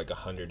broke like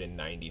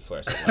 190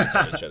 fluorescent lights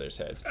on each other's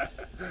heads.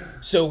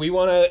 So we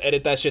want to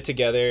edit that shit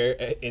together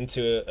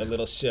into a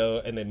little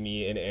show, and then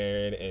me and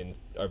Aaron and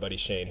our buddy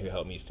Shane, who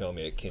helped me film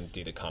it, can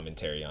do the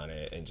commentary on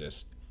it and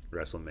just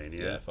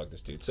WrestleMania. fuck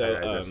this dude. So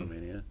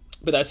WrestleMania.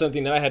 but that's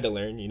something that I had to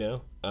learn, you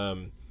know.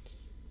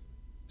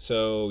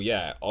 So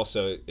yeah,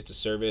 also it's a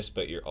service,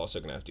 but you're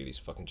also gonna have to do these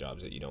fucking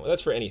jobs that you don't.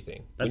 That's for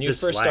anything. That's when you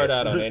just first start life.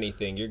 out on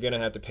anything, you're gonna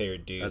have to pay your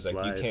dues. That's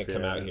Like you life, can't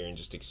come out yeah. here and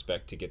just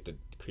expect to get the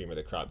cream of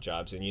the crop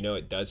jobs. And you know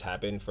it does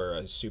happen for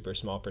a super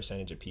small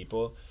percentage of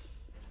people.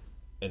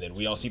 And then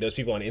we all see those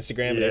people on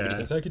Instagram, and everybody Yeah.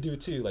 thinks I could do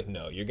it too. Like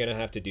no, you're gonna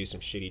have to do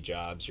some shitty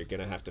jobs. You're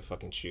gonna have to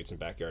fucking shoot some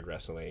backyard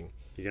wrestling.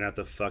 You're gonna have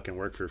to fucking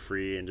work for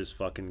free and just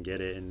fucking get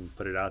it and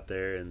put it out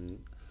there,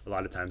 and a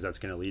lot of times that's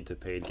gonna lead to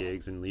paid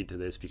gigs and lead to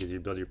this because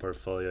you build your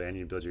portfolio and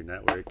you build your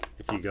network.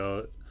 If you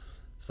go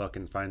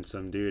fucking find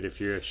some dude,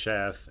 if you're a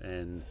chef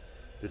and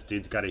this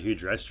dude's got a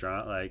huge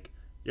restaurant, like,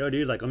 yo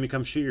dude, like, let me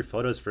come shoot your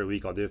photos for a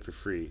week, I'll do it for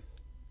free.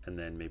 And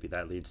then maybe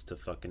that leads to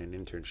fucking an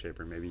internship,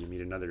 or maybe you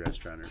meet another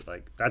restaurant, or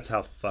like, that's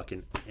how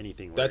fucking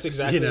anything works. That's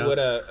exactly you know?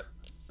 what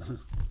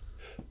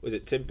was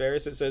it Tim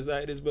Ferriss that says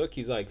that in his book?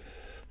 He's like,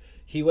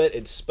 he went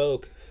and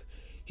spoke.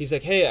 He's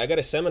like, hey, I got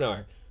a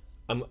seminar.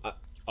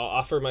 I'll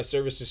offer my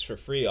services for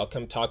free. I'll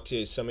come talk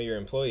to some of your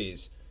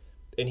employees.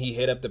 And he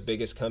hit up the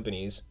biggest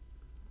companies.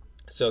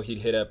 So he'd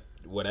hit up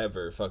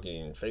whatever,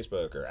 fucking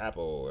Facebook or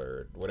Apple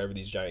or whatever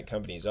these giant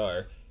companies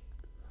are.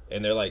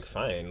 And they're like,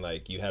 fine,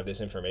 like, you have this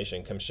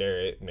information, come share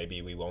it.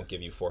 Maybe we won't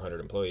give you 400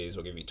 employees.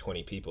 We'll give you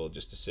 20 people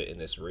just to sit in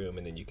this room,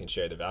 and then you can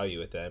share the value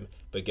with them.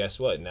 But guess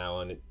what? Now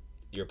on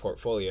your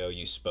portfolio,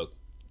 you spoke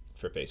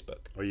for Facebook.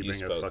 Or you bring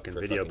a spoke fucking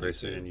for video fucking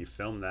person YouTube. and you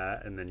film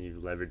that, and then you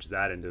leverage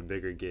that into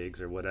bigger gigs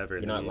or whatever. You're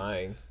and not then you,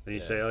 lying. Then you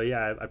Yeah. say, oh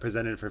yeah, I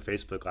presented for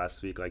Facebook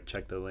last week, like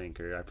check the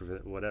link, or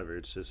whatever.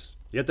 It's just,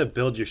 you have to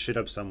build your shit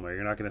up somewhere.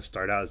 You're not going to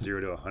start out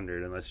 0 to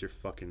 100 unless you're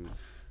fucking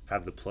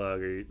have the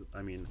plug, or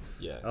I mean,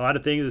 Yeah. a lot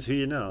of things is who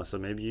you know. So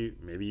maybe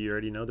you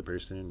already know the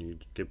person and you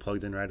get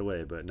plugged in right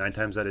away. But 9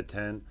 times out of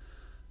 10,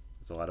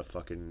 it's a lot of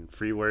fucking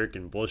free work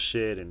and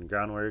bullshit and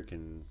groundwork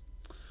and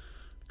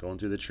going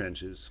through the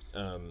trenches.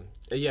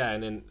 Yeah,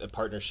 and then a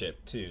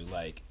partnership too.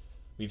 Like,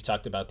 we've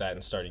talked about that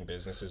in starting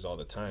businesses all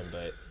the time,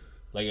 but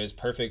like, it was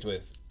perfect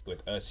with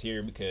us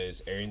here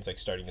because Aaron's like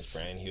starting his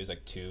brand. He was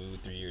like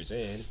 2-3 years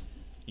in.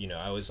 You know,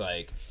 I was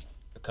like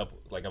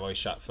I've always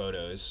shot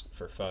photos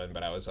for fun,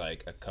 but I was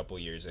like a couple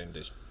years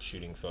into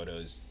shooting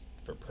photos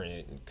for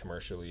print and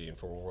commercially and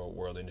for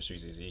World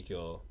Industries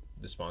Ezekiel,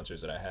 the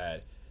sponsors that I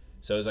had.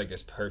 So it was like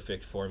this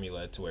perfect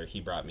formula to where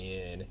he brought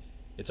me in.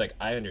 It's like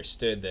I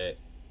understood that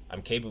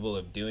I'm capable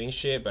of doing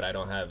shit, but I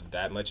don't have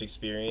that much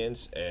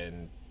experience,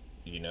 and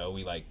you know,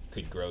 we like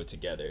could grow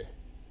together,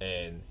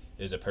 and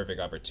it was a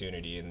perfect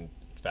opportunity. And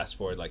fast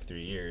forward like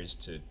 3 years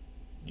to,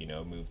 you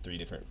know, move 3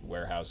 different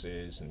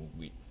warehouses, and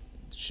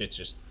shit's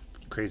just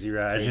Crazy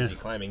ride. crazy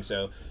climbing.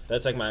 So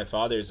that's like, my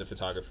father's a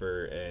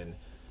photographer, and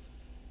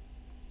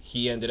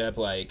he ended up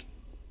like,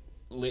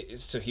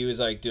 so he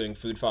was like doing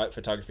food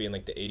photography in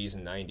like the 80s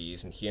and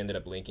 90s, and he ended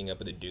up linking up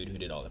with a dude who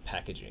did all the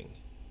packaging.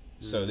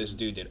 So this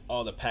dude did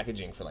all the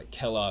packaging for like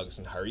Kellogg's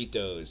and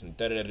Jarritos and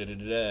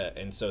da-da-da-da-da-da.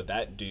 And so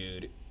that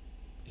dude,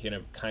 he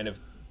ended up kind of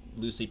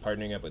loosely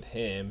partnering up with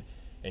him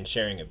and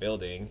sharing a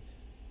building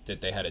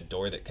that they had a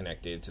door that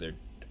connected to their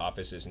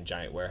offices and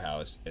giant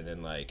warehouse. And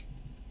then like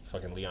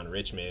fucking Leon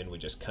Richmond would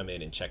just come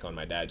in and check on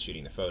my dad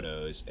shooting the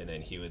photos, and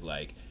then he would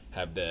like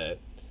have the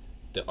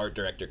art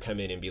director come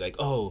in and be like,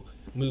 oh,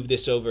 move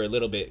this over a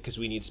little bit because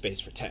we need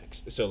space for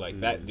text. So like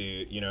that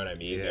dude, you know what I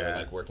mean? They were Yeah.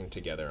 like working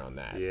together on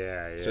that.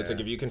 Yeah. So it's like,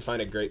 if you can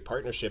find a great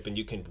partnership and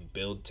you can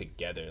build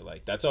together,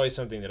 like, that's always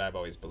something that I've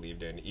always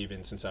believed in,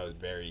 even since I was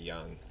very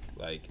young.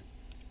 Like,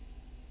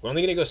 we're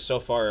only gonna go so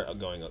far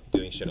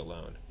doing shit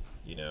alone,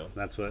 you know?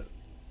 That's what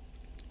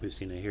we've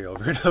seen it here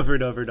over and over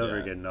and over and over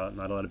Yeah. again. Not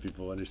a lot of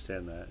people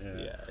understand that.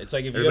 Yeah, it's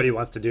like, if Everybody you have,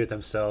 wants to do it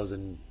themselves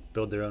and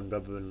build their own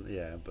bubble.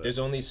 Yeah, but there's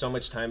only so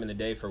much time in the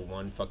day for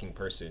one fucking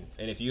person,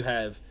 and if you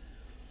have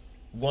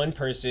one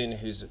person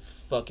who's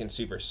fucking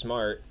super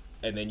smart,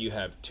 and then you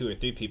have 2 or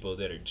 3 people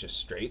that are just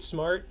straight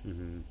smart,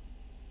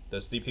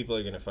 those 3 people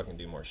are gonna fucking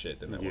do more shit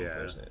than that one yeah,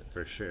 person.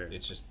 for sure.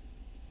 It's just,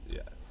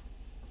 yeah,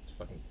 it's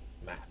fucking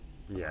math.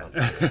 Yeah.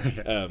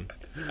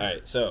 All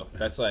right, so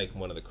that's like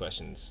one of the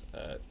questions.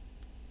 So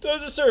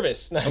it's a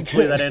service. No, I'm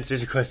Hopefully that kidding.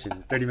 answers your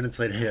question. 30 minutes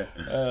later,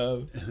 yeah.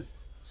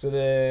 So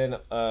then,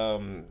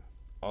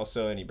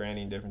 also, any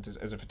branding differences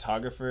as a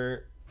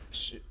photographer?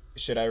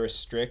 Should I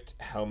restrict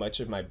how much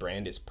of my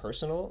brand is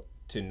personal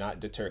to not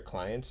deter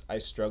clients, I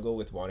struggle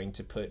with wanting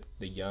to put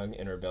the young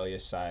and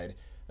rebellious side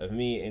of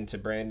me into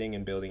branding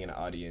and building an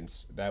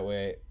audience that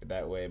way,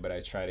 but I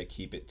try to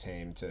keep it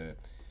tame to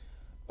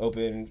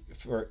open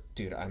for,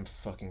 dude, I'm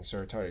fucking so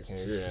retarded, can't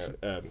hear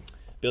that.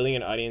 Building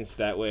an audience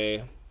that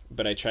way,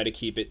 but I try to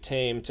keep it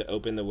tame to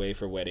open the way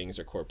for weddings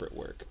or corporate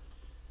work.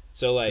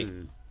 So like,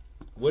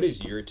 what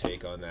is your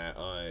take on that,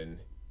 on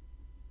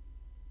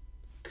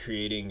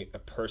creating a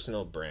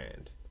personal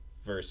brand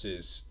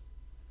versus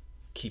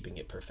keeping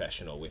it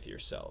professional with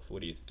yourself?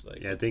 What do you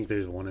like? Yeah, I think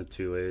there's one of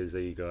two ways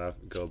that you go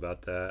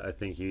about that. I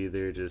think you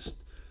either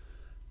just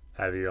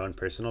have your own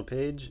personal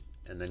page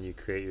and then you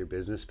create your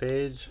business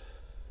page,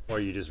 or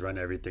you just run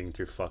everything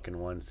through fucking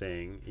one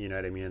thing. You know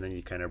what I mean? And then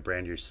you kind of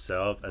brand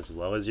yourself as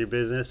well as your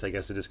business. I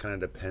guess it just kind of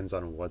depends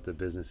on what the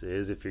business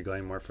is. If you're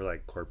going more for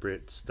like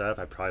corporate stuff,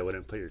 I probably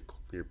wouldn't put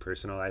your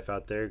personal life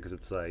out there, because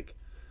it's like,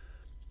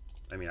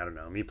 I mean, I don't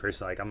know. Me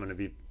personally, like, I'm gonna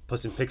be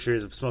posting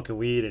pictures of smoking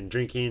weed and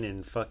drinking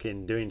and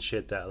fucking doing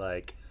shit that,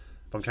 like,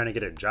 if I'm trying to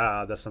get a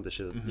job, that's not the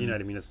shit. You know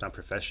what I mean? It's not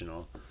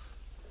professional.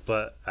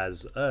 But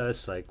as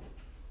us, like,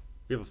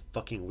 we have a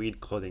fucking weed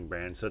clothing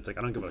brand, so it's like,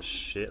 I don't give a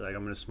shit. Like,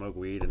 I'm gonna smoke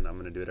weed and I'm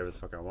gonna do whatever the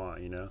fuck I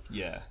want, you know?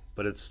 Yeah.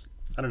 But it's,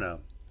 I don't know.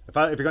 If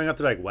you're going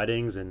after like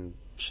weddings and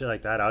shit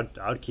like that,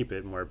 I would keep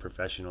it more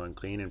professional and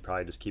clean, and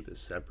probably just keep it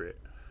separate.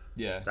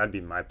 Yeah. That'd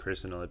be my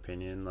personal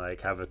opinion.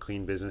 Like, have a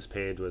clean business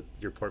page with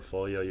your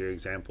portfolio, your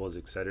examples,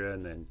 etc.,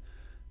 and then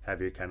have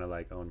your kind of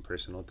like own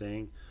personal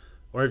thing.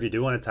 Or if you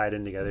do want to tie it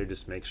in together,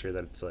 just make sure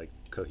that it's like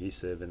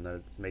cohesive and that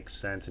it makes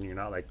sense, and you're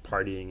not like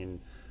partying and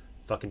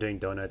fucking doing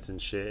donuts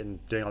and shit and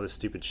doing all this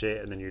stupid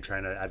shit, and then you're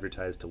trying to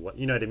advertise to what,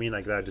 you know what I mean?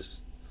 Like, that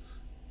just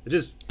you're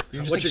just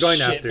like what you're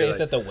going after. Shit-faced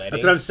like, at the wedding.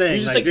 That's what I'm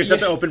saying. You're just at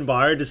the open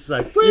bar, just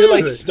like, woo! You're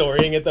like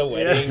storying at the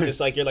wedding, Yeah. just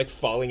like you're like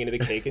falling into the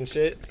cake and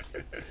shit.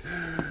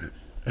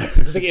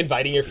 Just like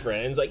inviting your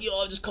friends, like, yo,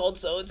 I just called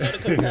so and so to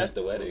come past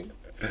the wedding.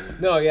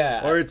 No,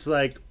 yeah. Or it's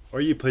like, or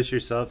you push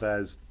yourself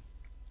as,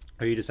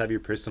 or you just have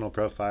your personal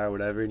profile or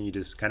whatever, and you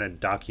just kind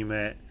of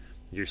document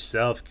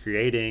yourself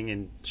creating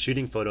and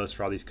shooting photos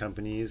for all these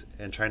companies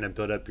and trying to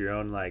build up your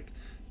own like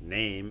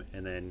name,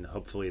 and then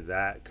hopefully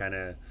that kind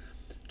of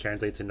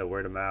translates into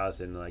word of mouth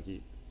and like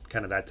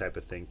kind of that type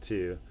of thing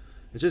too.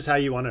 It's just how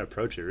you want to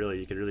approach it, really.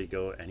 You could really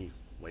go any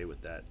way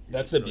with that.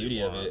 That's the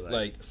beauty of it.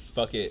 Like,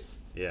 fuck it.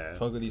 Yeah.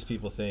 Fuck what these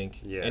people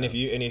think. Yeah. And if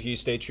you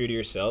stay true to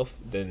yourself,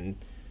 then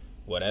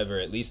whatever.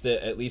 At least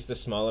the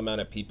small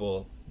amount of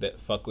people that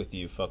fuck with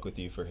you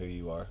for who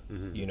you are.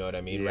 Mm-hmm. You know what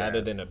I mean? Yeah.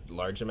 Rather than a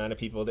large amount of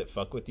people that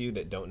fuck with you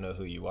that don't know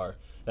who you are.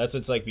 That's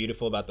what's like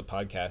beautiful about the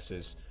podcast,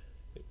 is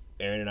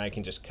Aaron and I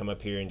can just come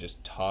up here and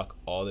just talk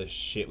all the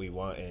shit we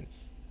want. And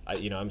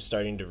I'm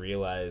starting to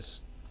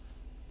realize,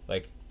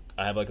 like,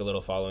 I have like a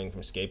little following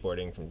from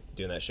skateboarding, from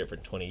doing that shit for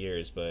 20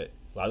 years, but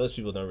a lot of those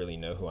people don't really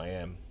know who I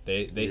am.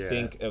 They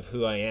think of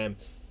who I am.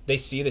 They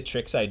see the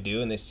tricks I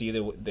do, and they see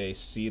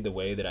the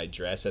way that I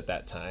dress at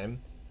that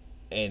time,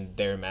 and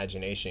their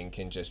imagination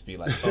can just be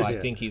like, oh, I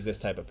think he's this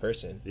type of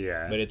person.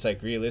 Yeah. But it's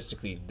like,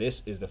 realistically,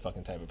 this is the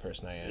fucking type of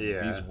person I am.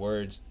 Yeah.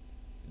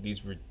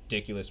 These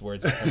ridiculous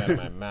words that come out of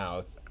my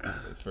mouth,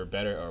 for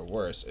better or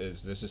worse,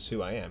 this is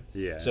who I am.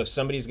 Yeah. So if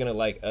somebody's gonna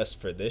like us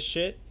for this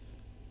shit,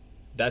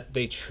 that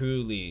they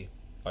truly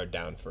are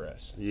down for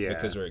us. Yeah.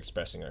 Because we're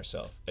expressing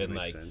ourselves. And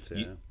makes like, sense,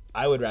 yeah.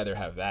 I would rather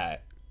have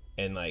that,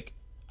 and like,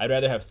 I'd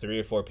rather have 3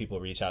 or 4 people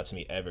reach out to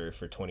me ever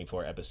for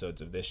 24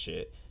 episodes of this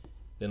shit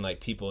than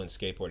like people in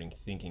skateboarding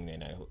thinking they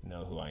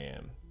know who I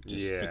am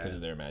just because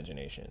of their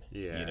imagination.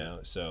 Yeah. You know?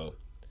 So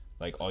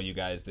like, all you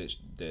guys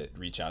that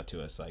reach out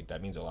to us, like,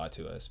 that means a lot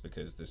to us,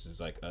 because this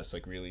is like us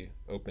like really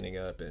opening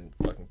up and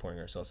fucking pouring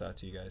ourselves out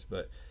to you guys.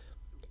 But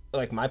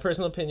like, my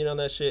personal opinion on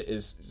that shit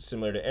is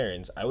similar to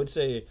Aaron's. I would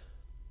say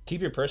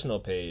keep your personal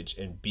page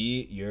and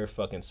be your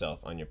fucking self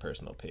on your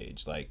personal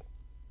page. Like,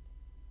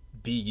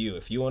 be you.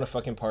 If you want to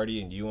fucking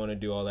party and you want to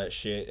do all that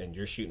shit and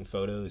you're shooting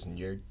photos and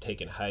you're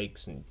taking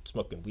hikes and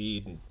smoking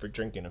weed and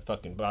drinking a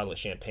fucking bottle of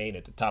champagne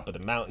at the top of the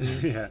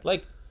mountain,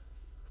 like,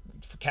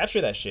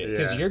 capture that shit,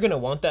 because you're gonna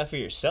want that for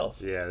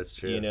yourself. Yeah, that's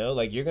true. You know,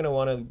 like, you're gonna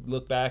want to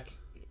look back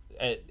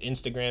at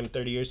Instagram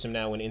 30 years from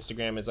now, when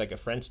Instagram is like a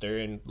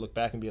Friendster, and look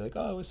back and be like,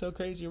 oh, it was so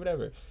crazy or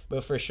whatever.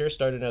 But for sure,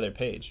 start another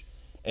page.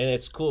 And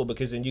it's cool,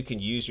 because then you can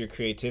use your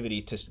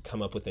creativity to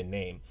come up with a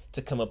name,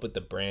 to come up with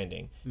the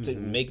branding, to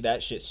make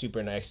that shit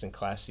super nice and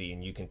classy.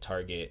 And you can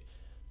target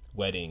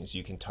weddings,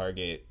 you can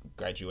target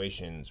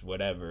graduations,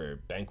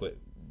 whatever, banquet,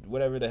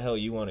 whatever the hell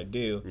you want to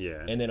do.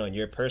 Yeah. And then on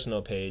your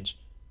personal page,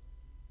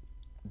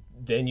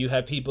 then you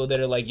have people that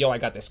are like, yo, I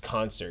got this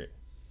concert.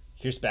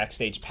 Here's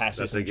backstage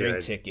passes and drink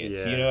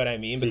tickets. You know what I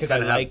mean? So because I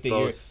like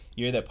that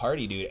you're the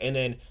party dude. And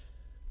then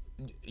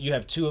you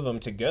have 2 of them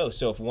to go.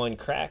 So if one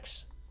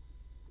cracks,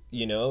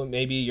 you know,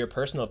 maybe your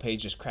personal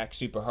page just cracks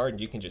super hard and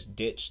you can just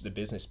ditch the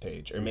business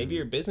page. Or maybe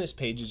your business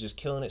page is just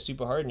killing it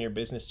super hard and your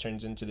business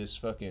turns into this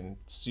fucking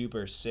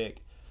super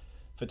sick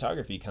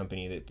photography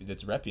company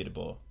that's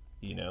reputable,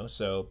 you know?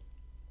 So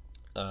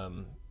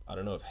I I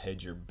don't know if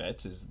hedge your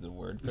bets is the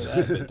word for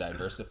that, but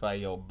diversify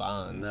your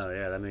bonds. No,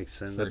 yeah, that makes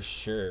sense. For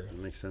sure. That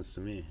makes sense to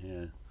me,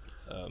 yeah.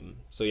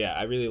 So yeah,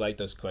 I really like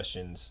those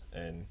questions,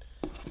 and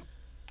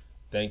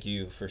thank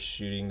you for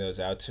shooting those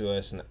out to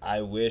us. And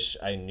I wish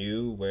I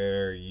knew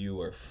where you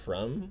were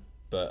from,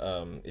 but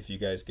if you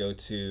guys go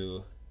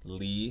to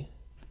Lee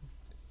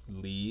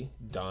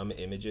Dom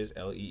Images,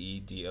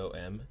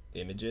 LEEDOM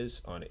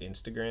Images on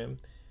Instagram,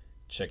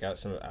 check out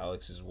some of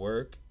Alex's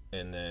work.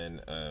 And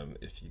then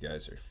if you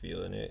guys are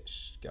feeling it,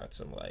 she's got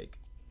some like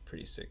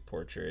pretty sick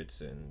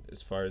portraits, and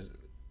as far as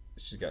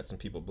she's got some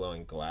people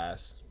blowing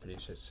glass, pretty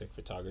sick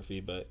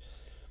photography. But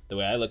the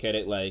way I look at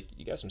it, like,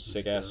 you got some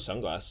sick ass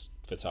sunglass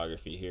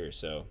photography here.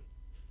 So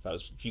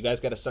if you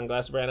guys got a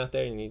sunglass brand out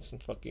there and you need some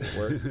fucking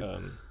work,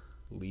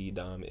 Lee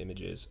Dom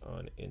Images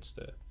on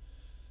Insta.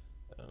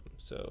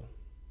 So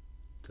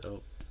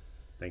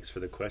thanks for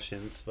the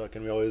questions.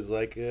 Fucking, we always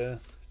like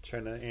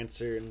trying to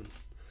answer and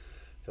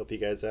help you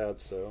guys out,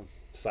 so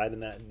slide in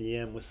that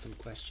DM with some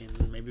questions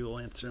and maybe we'll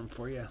answer them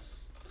for you.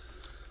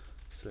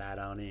 Slide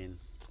on in.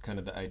 It's kind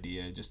of the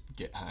idea, just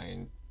get high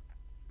and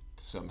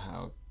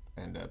somehow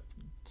end up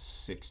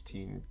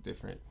 16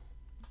 different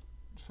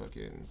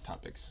fucking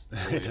topics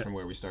away from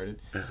where we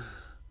started.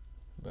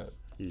 But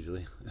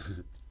usually.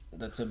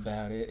 That's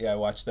about it. Yeah, I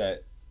watched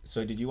that.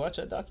 So did you watch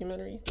that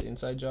documentary, the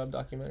Inside Job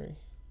documentary?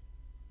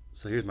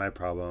 So here's my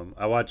problem.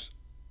 I watch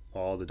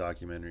all the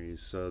documentaries,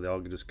 so they all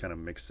just kind of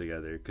mix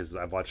together, because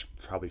I've watched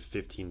probably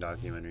 15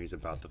 documentaries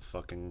about the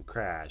fucking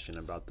crash and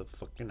about the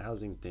fucking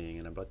housing thing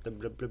and about the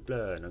blah blah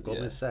blah and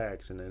Goldman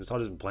Sachs, and it's all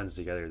just blends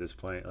together at this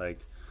point. Like,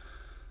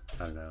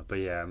 I don't know, but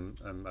yeah,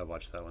 I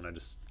watched that one. I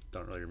just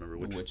don't really remember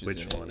which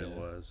one it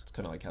was. It's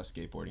kind of like how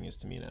skateboarding is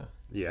to me now.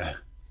 Yeah.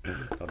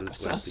 I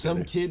saw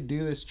some kid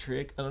do this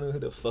trick. I don't know who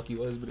the fuck he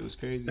was, but it was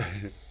crazy.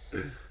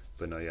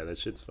 But no, yeah, that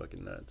shit's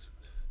fucking nuts.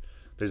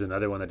 There's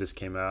another one that just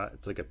came out.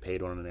 It's like a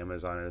paid one on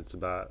Amazon, and it's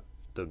about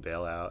the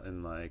bailout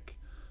and like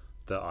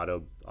the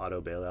auto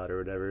bailout or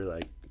whatever.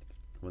 Like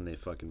when they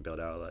fucking bailed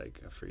out, like,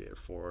 I forget,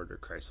 Ford or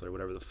Chrysler or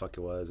whatever the fuck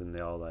it was, and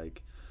they all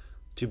like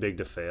too big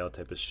to fail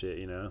type of shit,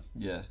 you know?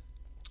 Yeah.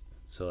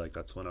 So like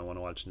that's one I want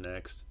to watch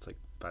next. It's like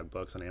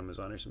 $5 on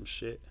Amazon or some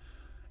shit.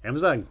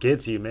 Amazon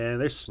gets you, man.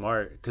 They're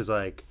smart, because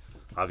like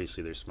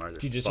obviously they're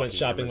smart. You just went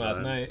shopping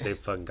last night. They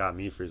fucking got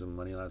me for some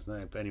money last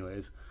night. But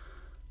anyways,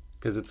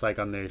 because it's like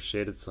on their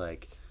shit, it's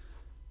like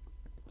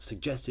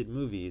suggested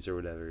movies or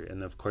whatever,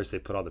 and of course they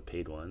put all the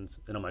paid ones,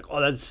 and I'm like, oh,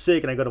 that's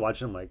sick, and I go to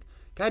watch it, I'm like,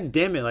 god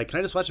damn it, like, can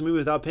I just watch a movie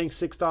without paying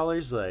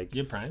 $6? Like,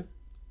 you have Prime?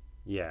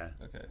 Yeah.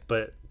 Okay.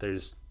 But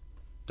there's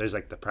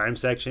like the Prime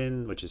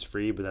section, which is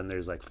free, but then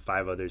there's like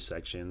 5 other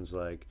sections,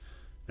 like,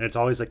 and it's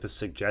always like the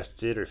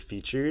suggested or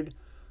featured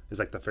is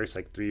like the first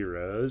like 3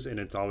 rows, and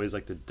it's always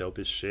like the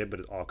dopest shit, but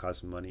it all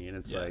costs money, and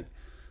it's like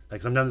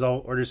sometimes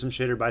I'll order some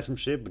shit or buy some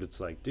shit, but it's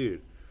like,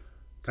 dude,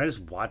 can I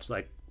just watch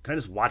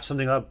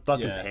something without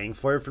fucking paying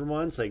for it for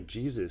once? Like,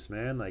 Jesus,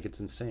 man, like, it's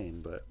insane.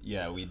 But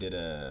yeah, we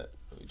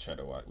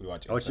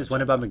watched. Oh, it's just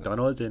one about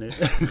McDonald's in it.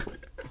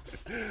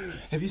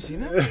 Have you seen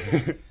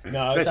that?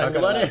 No, I was talking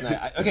about it last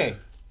night. Okay,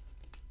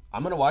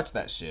 I'm gonna watch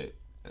that shit,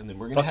 and then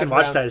we're gonna fucking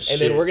watch that shit,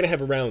 and then we're gonna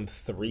have a round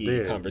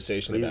 3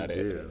 conversation about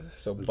it.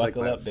 So it's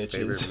buckle up,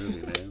 bitches.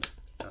 Movie,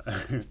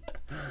 man.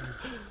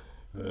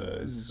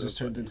 This just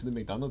turns into the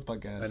McDonald's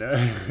podcast. I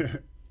know.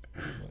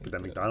 Get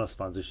that McDonald's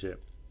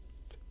sponsorship.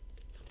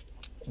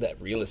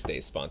 That real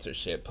estate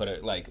sponsorship.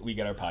 We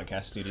got our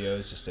podcast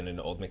studios just in an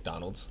old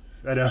McDonald's.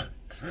 I know.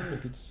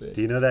 It's sick.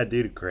 Do you know that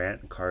dude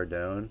Grant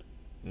Cardone?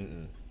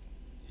 Mm-mm.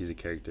 He's a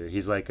character.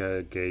 He's like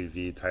a Gary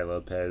V, Ty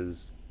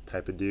Lopez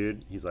type of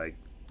dude. He's like,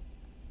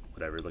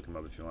 whatever, look him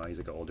up if you want. He's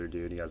like an older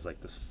dude. He has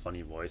like this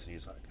funny voice, and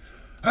he's like,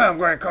 I'm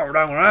Grant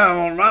Cardone.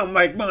 I'm gonna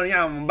make money.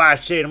 I'm gonna buy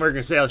shit, and we're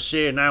gonna sell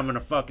shit, and I'm gonna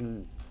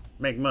fucking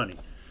make money.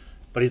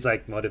 But he's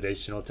like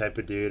motivational type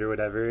of dude or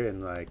whatever,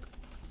 and like,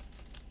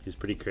 he's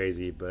pretty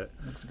crazy, but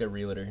looks like a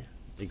realtor.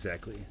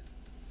 Exactly.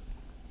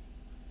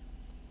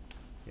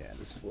 Yeah,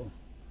 this fool.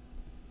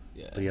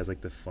 Yeah. But he has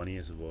like the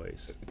funniest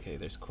voice. Okay,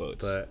 there's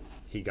quotes. But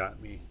he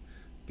got me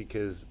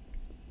because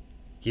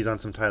he's on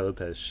some Ty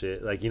Lopez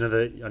shit. Like, you know,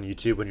 that on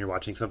YouTube when you're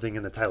watching something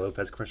and the Ty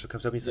Lopez commercial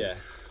comes up, he's like,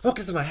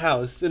 "Welcome to my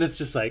house," and it's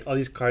just like all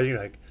these cars, and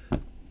you're like,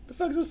 "The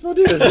fuck is this fool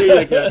doing?" So you're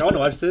like, I want to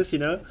watch this, you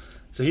know.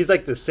 So he's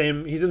like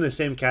he's in the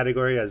same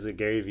category as a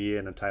Gary Vee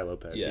and a Ty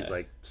Lopez. Yeah. He's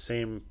like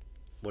same,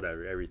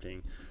 whatever,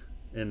 everything,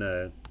 and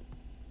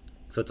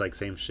so it's like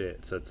same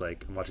shit. So it's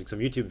like I'm watching some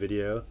YouTube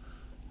video,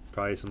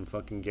 probably some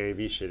fucking Gary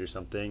Vee shit or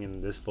something,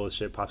 and this full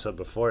shit pops up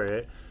before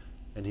it,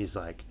 and he's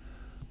like,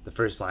 the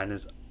first line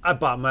is, I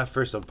bought my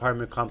first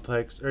apartment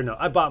complex, or no,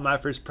 I bought my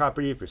first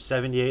property for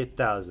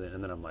 $78,000,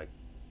 and then I'm like,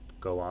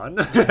 go on.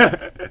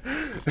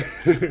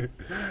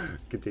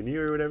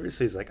 Continue or whatever.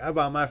 So he's like, I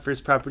bought my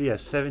first property at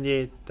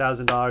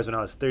 $78,000 when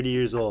I was 30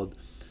 years old.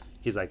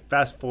 He's like,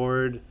 fast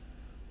forward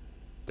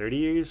 30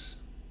 years,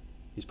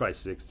 he's probably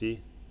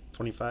 60,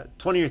 25,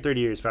 20 or 30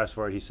 years fast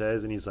forward, he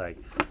says, and he's like,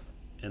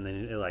 and then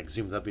it like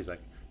zooms up, he's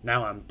like,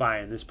 now I'm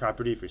buying this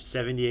property for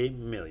 $78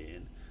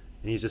 million.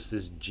 And he's just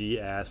this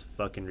G-ass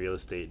fucking real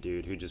estate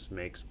dude who just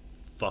makes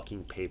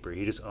fucking paper.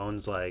 He just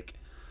owns like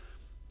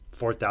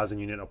 4,000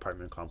 unit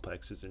apartment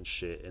complexes and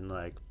shit. And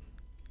like,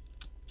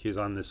 he was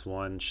on this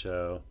one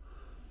show.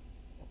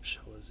 What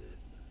show was it?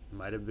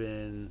 Might have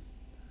been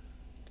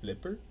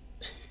Flipper.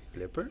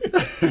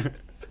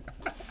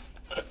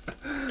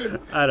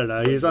 I don't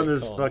know. He's on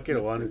this called?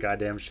 fucking one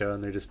goddamn show,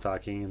 and they're just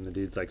talking, and the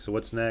dude's like, "So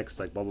what's next?"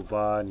 Like blah blah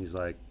blah, and he's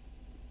like,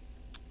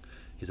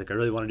 "I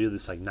really want to do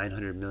this like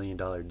 $900 million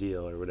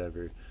deal or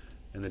whatever."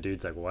 And the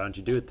dude's like, "Well, why don't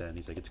you do it then?"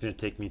 He's like, "It's gonna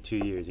take me 2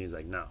 years." And he's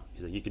like, "No."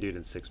 He's like, "You could do it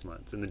in 6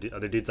 months." And the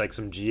other dude's like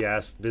some G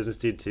ass business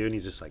dude too, and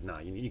he's just like, "No,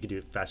 you could do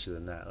it faster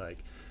than that."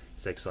 Like,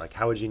 he's like, "So like,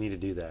 how would you need to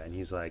do that?" And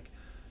he's like,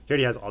 he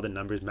already has all the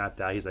numbers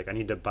mapped out. He's like, "I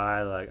need to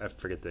buy like, I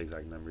forget the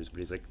exact numbers, but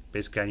he's like,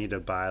 basically, I need to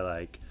buy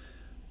like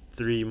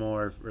 3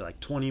 more or like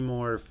 20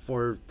 more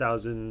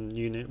 4,000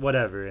 unit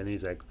whatever." And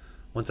he's like,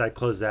 "Once I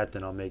close that,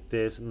 then I'll make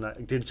this." And like,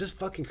 dude, it's just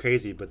fucking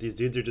crazy. But these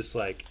dudes are just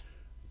like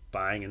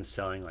buying and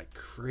selling like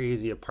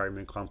crazy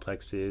apartment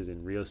complexes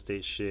and real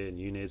estate shit and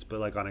units, but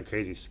like on a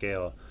crazy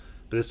scale.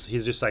 But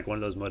he's just like one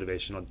of those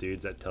motivational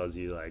dudes that tells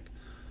you like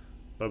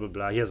blah blah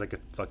blah. He has like a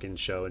fucking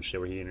show and shit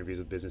where he interviews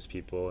with business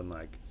people, and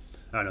like,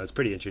 I don't know, it's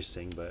pretty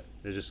interesting, but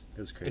it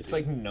was crazy. It's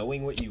like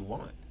knowing what you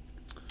want.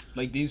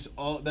 Like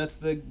that's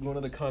the one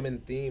of the common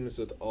themes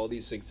with all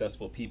these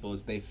successful people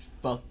is they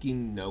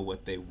fucking know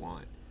what they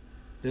want.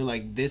 They're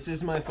like, this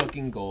is my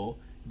fucking goal.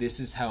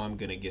 This is how I'm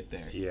gonna get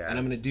there. Yeah. And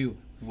I'm gonna do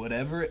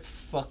whatever it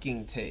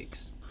fucking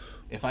takes.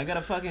 If I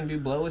gotta fucking do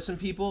blow with some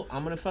people,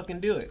 I'm gonna fucking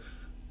do it.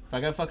 If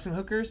I gotta fuck some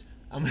hookers,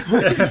 I'm gonna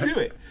fucking do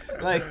it.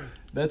 Like,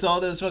 that's all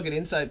those fucking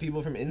inside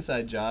people from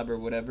Inside Job or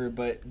whatever.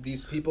 But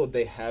these people,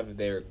 they have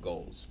their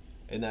goals,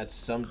 and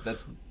that's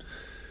the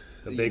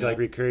big like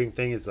recurring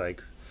thing is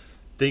like,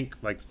 think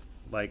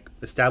like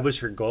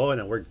establish your goal and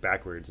then work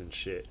backwards and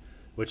shit,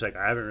 which like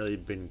I haven't really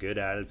been good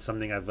at. It's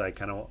something I've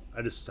like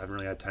I just haven't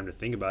really had time to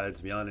think about it,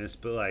 to be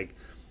honest. But like,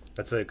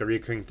 that's like a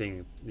recurring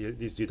thing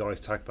these dudes always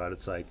talk about.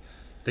 It's like,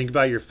 think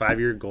about your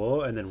 5-year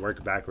goal and then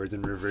work backwards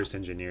and reverse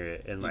engineer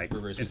it, and like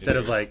instead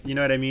of like, you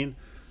know what I mean.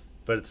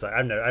 But it's like,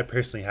 I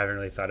personally haven't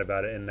really thought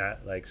about it in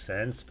that like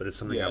sense, but it's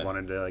something I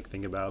wanted to like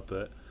think about.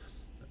 But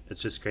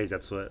it's just crazy.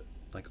 That's what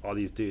like all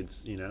these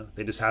dudes, you know,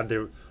 they just have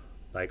their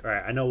like, all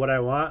right, I know what I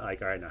want.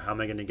 Like, all right, now how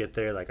am I gonna get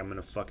there? Like, I'm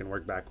gonna fucking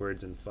work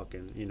backwards and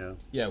fucking, you know.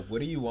 Yeah.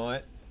 What do you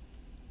want?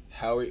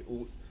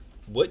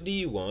 What do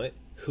you want?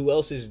 Who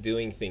else is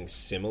doing things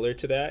similar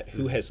to that?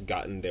 Who has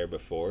gotten there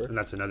before? And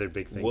that's another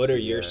big thing. What are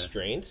your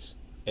strengths?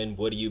 And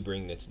what do you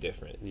bring that's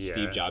different? Yeah.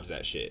 Steve Jobs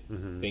that shit.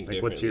 Mm-hmm. Think like,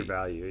 differently. what's your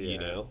value? Yeah. You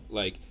know,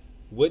 like,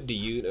 what do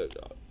you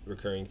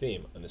recurring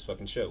theme on this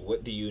fucking show?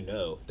 What do you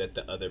know that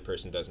the other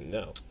person doesn't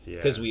know?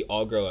 Because we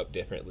all grow up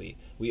differently.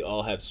 We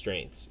all have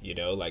strengths. You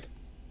know, like,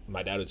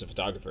 my dad was a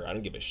photographer. I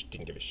didn't give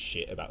a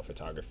shit about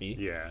photography.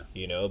 Yeah.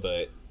 You know,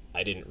 but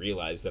I didn't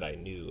realize that I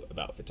knew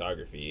about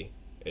photography,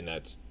 and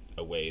that's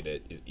a way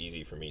that is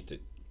easy for me to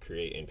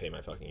create and pay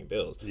my fucking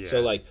bills. Yeah.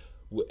 So like,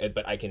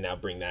 but I can now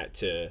bring that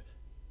to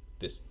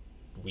this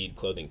weed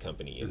clothing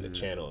company and the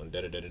channel and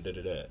da da da da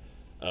da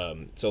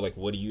da. So like,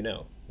 what do you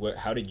know?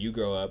 How did you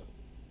grow up?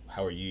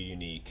 How are you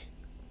unique?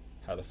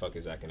 How the fuck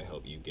is that going to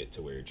help you get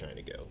to where you're trying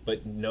to go?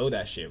 But know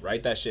that shit.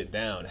 Write that shit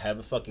down. Have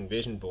a fucking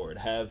vision board.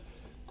 Have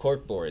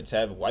cork boards.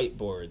 Have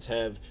whiteboards.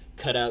 Have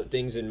cut out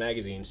things in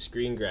magazines.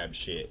 Screen grab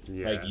shit.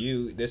 Yeah.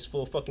 Like this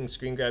full fucking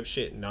screen grab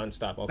shit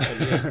nonstop. I'll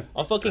come in.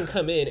 I'll fucking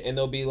come in and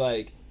they'll be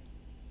like,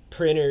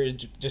 printer,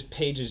 just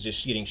pages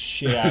just getting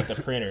shit out the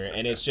printer,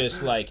 and it's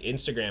just like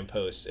Instagram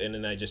posts, and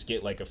then I just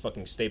get like a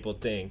fucking stapled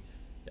thing.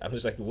 I'm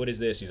just like, what is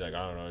this? He's like,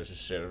 I don't know, it's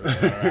just shit.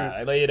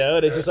 I let you know,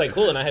 and it's just like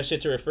cool, and I have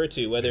shit to refer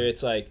to, whether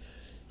it's like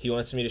he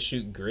wants me to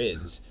shoot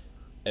grids,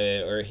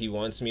 or he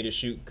wants me to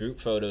shoot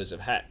group photos of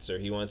hats, or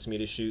he wants me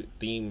to shoot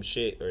theme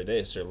shit, or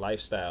this, or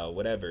lifestyle,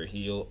 whatever.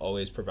 He'll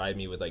always provide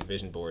me with like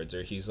vision boards,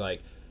 or he's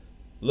like,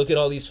 look at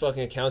all these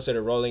fucking accounts that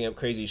are rolling up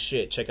crazy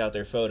shit, check out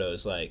their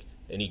photos, like.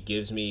 And he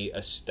gives me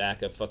a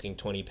stack of fucking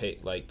 20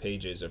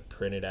 pages of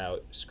printed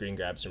out screen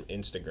grabs from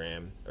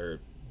Instagram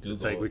or Google.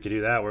 It's like, we could do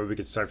that where we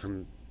could start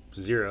from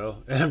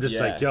 0. And I'm just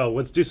like, yo,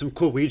 let's do some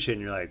cool weed shit.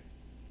 And you're like,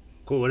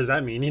 cool, what does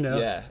that mean, you know?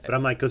 Yeah. But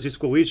I'm like, let's do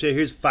some cool weed shit.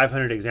 Here's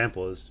 500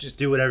 examples. Just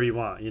do whatever you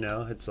want, you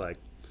know? It's like...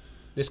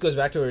 This goes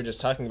back to what we were just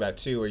talking about,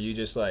 too, where you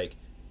just, like...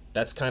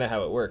 That's kind of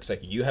how it works.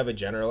 Like, you have a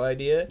general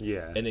idea.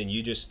 Yeah. And then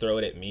you just throw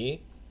it at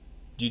me.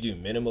 You do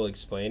minimal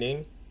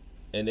explaining.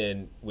 And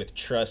then with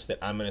trust that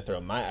I'm going to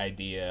throw my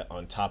idea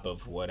on top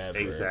of whatever.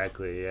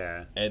 Exactly,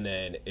 yeah. And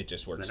then it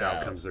just works out. out.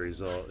 Out comes the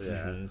result,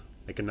 yeah. Mm-hmm.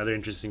 Like, another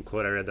interesting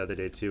quote I read the other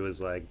day, too,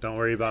 was like, don't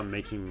worry about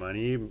making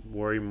money.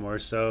 Worry more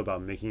so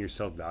about making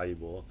yourself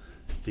valuable.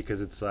 Because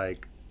it's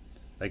like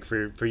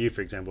for you, for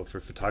example, for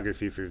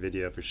photography, for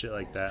video, for shit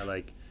like that,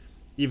 like,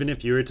 even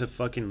if you were to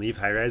fucking leave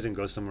High Rise and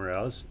go somewhere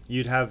else,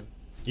 you have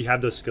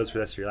those skills for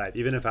the rest of your life.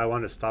 Even if I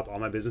wanted to stop all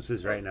my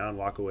businesses right now and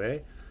walk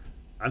away,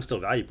 I'm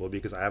still valuable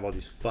because I have all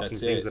these fucking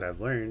things that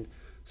I've learned.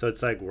 So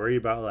it's like, worry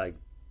about like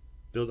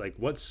build like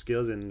what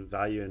skills and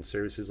value and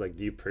services like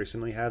do you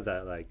personally have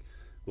that like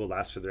will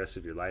last for the rest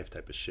of your life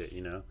type of shit,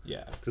 you know?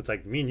 Yeah. Because it's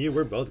like me and you,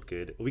 we're both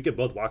good. We could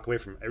both walk away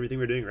from everything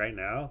we're doing right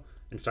now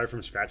and start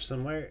from scratch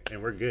somewhere,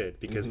 and we're good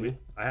because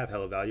I have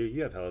hella value,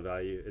 you have hella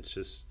value. It's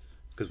just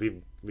because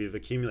we've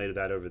accumulated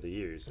that over the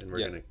years, and we're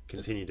gonna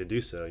continue to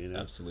do so. You know,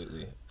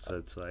 absolutely. So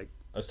it's like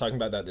I was talking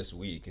about that this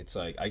week. It's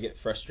like I get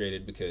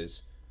frustrated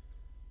because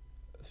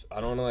I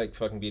don't want to like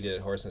fucking beat it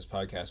at horse in this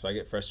podcast, but I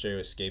get frustrated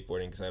with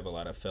skateboarding because I have a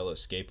lot of fellow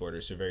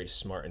skateboarders who are very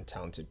smart and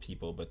talented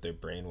people, but they're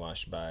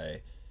brainwashed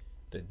by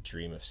the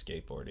dream of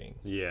skateboarding.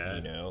 Yeah,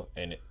 you know,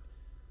 and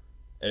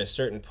at a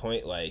certain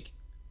point, like,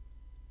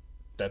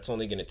 that's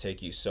only going to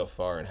take you so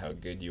far in how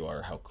good you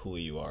are, how cool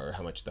you are,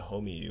 how much the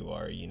homie you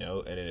are, you know?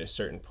 And at a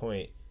certain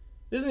point,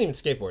 this isn't even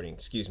skateboarding,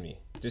 excuse me.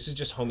 This is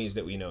just homies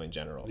that we know in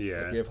general.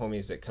 Yeah. Like, we have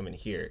homies that come in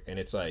here, and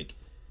it's like,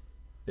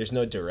 there's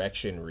no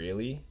direction,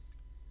 really.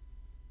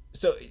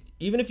 So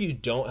even if you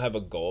don't have a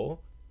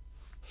goal,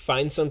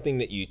 find something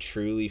that you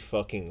truly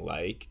fucking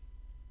like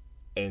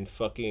and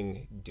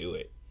fucking do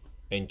it.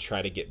 And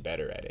try to get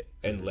better at it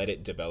and let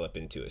it develop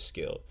into a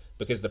skill,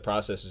 because the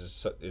process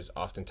is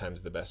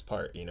oftentimes the best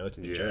part. You know, it's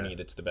the journey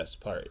that's the best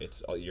part.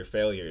 It's all your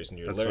failures and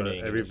your learning. That's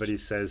what everybody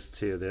says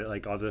too. That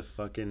like all the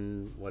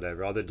fucking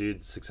whatever, all the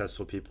dudes,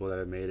 successful people that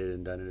have made it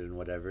and done it and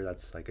whatever.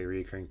 That's like a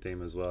recurring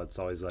theme as well. It's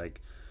always like,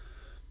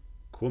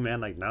 cool, man.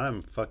 Like now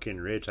I'm fucking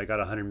rich. I got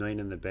 100 million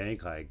in the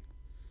bank. Like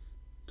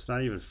it's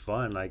not even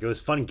fun. Like it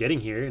was fun getting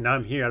here, and now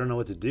I'm here. I don't know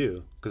what to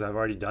do because I've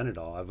already done it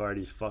all. I've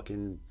already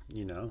fucking,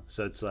 you know.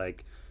 So it's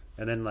like.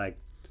 And then like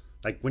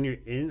when you're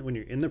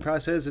in the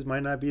process, it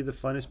might not be the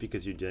funnest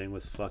because you're dealing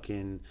with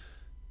fucking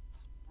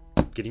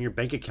getting your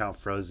bank account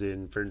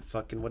frozen for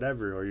fucking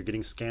whatever, or you're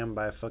getting scammed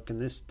by fucking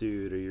this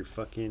dude, or you're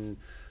fucking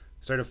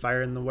start a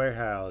fire in the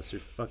warehouse, or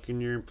fucking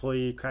your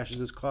employee crashes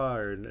his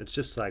car, and it's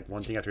just like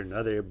one thing after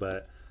another.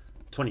 But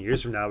 20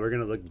 years from now, we're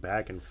gonna look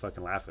back and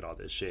fucking laugh at all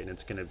this shit,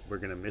 and we're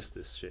gonna miss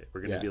this shit.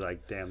 We're gonna be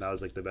like, damn, that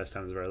was like the best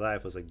times of our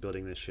life, was like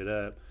building this shit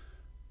up.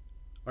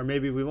 Or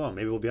maybe we won't.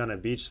 Maybe we'll be on a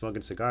beach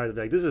smoking cigars and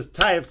be like, this is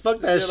tight. Fuck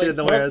that shit in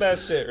the warehouse. Fuck that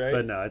shit, right?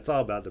 But no, it's all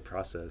about the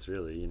process,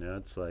 really. You know,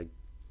 it's like,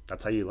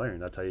 that's how you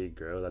learn. That's how you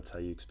grow. That's how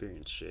you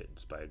experience shit.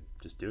 It's by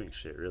just doing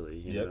shit, really,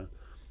 you know?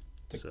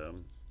 So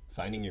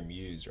finding your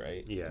muse,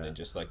 right? Yeah. And then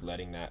just like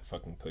letting that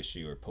fucking push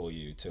you or pull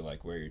you to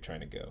like where you're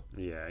trying to go.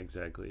 Yeah,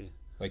 exactly.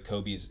 Like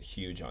Kobe's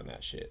huge on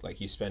that shit. Like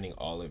he's spending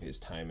all of his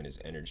time and his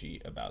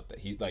energy about that.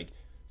 He like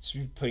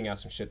putting out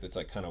some shit that's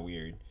like kind of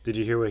weird. Did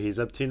you hear what he's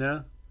up to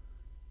now?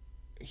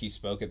 He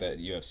spoke at that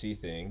UFC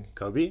thing.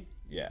 Kobe?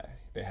 Yeah,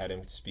 they had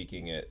him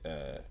speaking at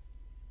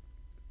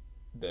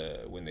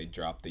when they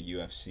dropped the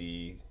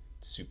UFC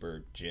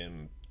Super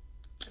Gym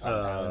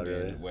compound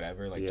and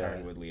whatever. Like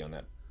Tyron Woodley on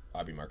that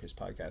Aubrey Marcus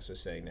podcast was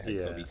saying they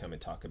had Kobe come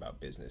and talk about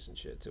business and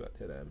shit to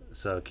them.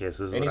 So okay,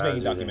 so this is and what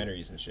he's making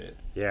documentaries and shit.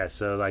 Yeah,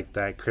 so like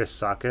that Chris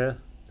Sacca,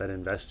 that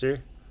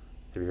investor.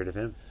 Have you heard of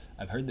him?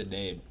 I've heard the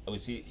name. Oh,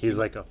 He's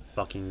like a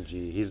fucking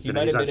G. He's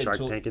on Shark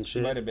Tank and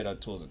shit. He might have been on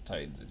Tools and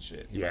Titans and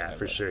shit. Yeah,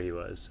 for sure he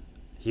was.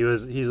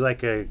 He's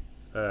like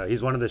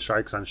he's one of the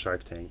sharks on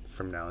Shark Tank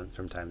from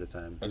time to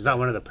time. He's not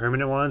one of the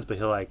permanent ones, but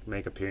he'll like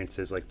make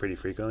appearances like pretty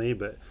frequently.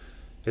 But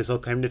his whole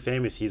claim to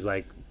fame is he's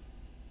like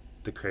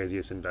the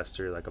craziest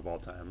investor like of all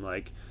time.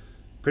 Like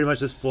pretty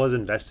much this fool has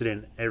invested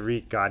in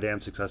every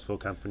goddamn successful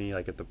company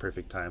like at the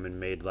perfect time and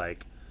made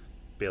like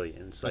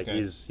billions. Like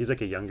he's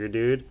like a younger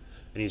dude.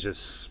 And he's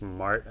just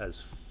smart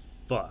as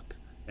fuck.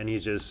 And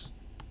he's just,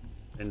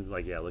 and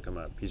like, yeah, look him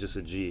up. He's just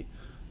a G.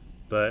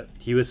 But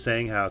he was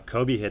saying how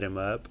Kobe hit him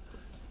up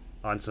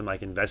on some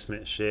like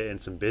investment shit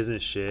and some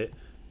business shit.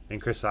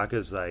 And Chris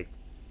Sacca's like,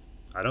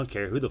 I don't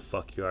care who the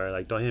fuck you are.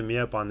 Like, don't hit me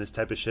up on this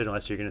type of shit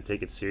unless you're going to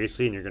take it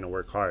seriously and you're going to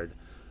work hard.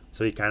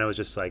 So he kind of was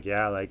just like,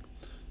 yeah, like,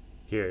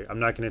 here,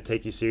 I'm not going to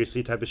take you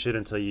seriously type of shit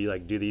until you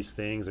like do these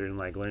things or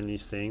like learn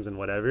these things and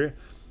whatever.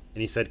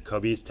 And he said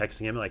Kobe's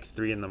texting him at like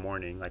 3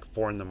 a.m, like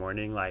 4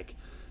 a.m, like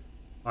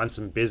on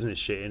some business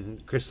shit.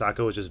 And Chris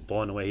Sacca was just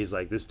blown away. He's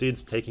like, this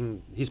dude's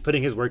he's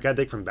putting his work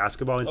ethic from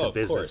basketball into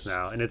business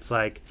now. And it's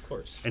like, of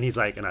course. And he's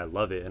like, and I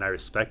love it and I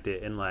respect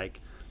it. And like,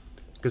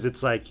 because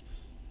it's like,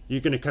 you're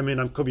going to come in,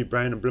 I'm Kobe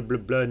Bryant and blah, blah,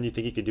 blah. And you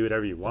think you can do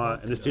whatever you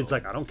want. And this dude's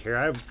like, I don't care.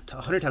 I have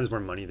 100 times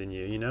more money than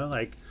you know?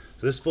 Like,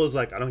 so this fool's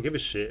like, I don't give a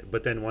shit.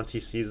 But then once he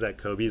sees that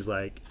Kobe's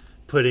like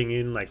putting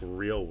in like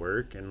real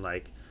work and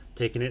like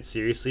taking it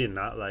seriously and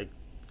not like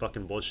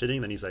fucking bullshitting,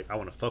 then he's like, I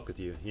want to fuck with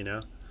you, you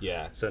know?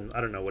 Yeah. So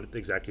I don't know what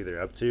exactly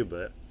they're up to,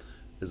 but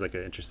there's like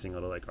an interesting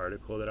little like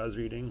article that I was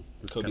reading.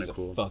 It's kind of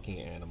cool. A fucking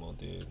animal,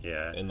 dude.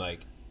 Yeah. And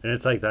like, and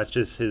it's like that's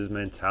just his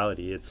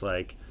mentality. It's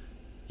like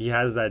he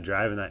has that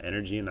drive and that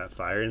energy and that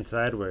fire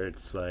inside where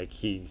it's like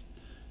he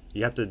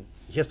has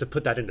to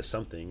put that into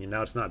something. And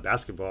now it's not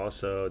basketball,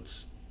 so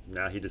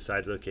now he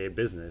decides, okay,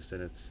 business,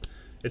 and it's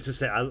the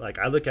same.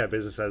 I look at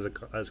business as a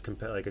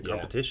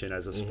competition,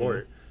 as a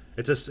sport.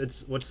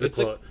 It's what's the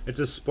quote? It's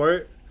a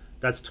sport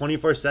that's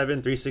 24/7,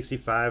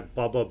 365,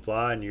 blah blah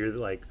blah, and you're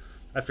like,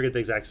 I forget the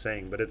exact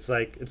saying, but it's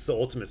like it's the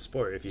ultimate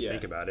sport if you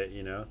think about it,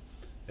 you know.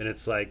 And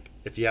it's like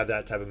if you have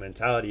that type of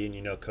mentality, and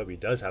you know Kobe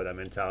does have that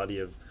mentality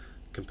of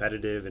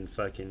competitive and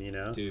fucking, you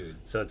know. Dude.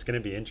 So it's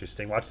gonna be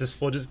interesting. Watch this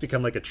fool just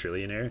become like a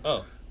trillionaire.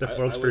 Oh, the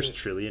world's first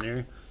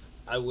trillionaire.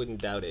 I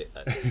wouldn't doubt it.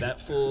 That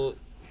fool.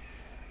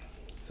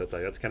 So it's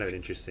like that's kind of an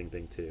interesting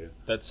thing too.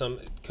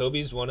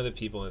 Kobe's one of the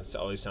people, and it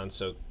always sounds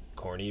so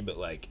corny, but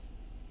like,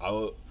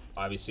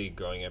 obviously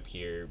growing up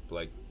here,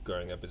 like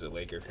growing up as a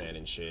Laker fan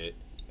and shit,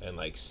 and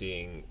like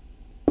seeing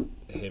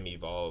him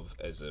evolve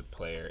as a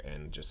player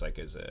and just like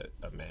as a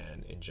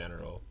man in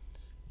general,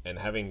 and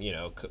having, you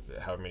know,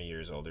 however many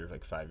years older,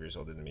 like 5 years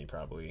older than me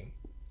probably,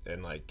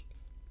 and like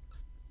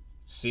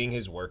seeing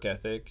his work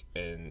ethic,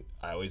 and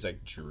I always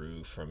like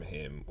drew from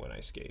him when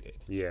I skated.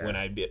 Yeah. When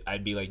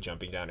I'd be like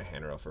jumping down a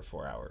handrail for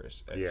 4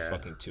 hours at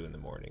fucking 2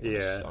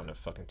 a.m. On a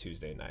fucking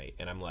Tuesday night,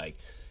 and I'm like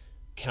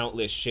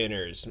countless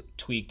shinners,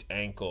 tweaked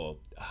ankle,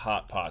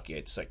 hot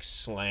pockets, like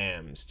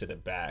slams to the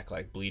back,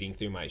 like bleeding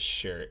through my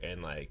shirt,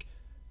 and like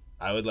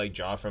I would like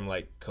draw from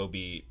like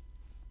Kobe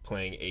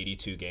playing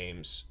 82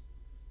 games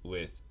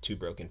with 2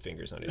 broken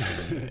fingers on his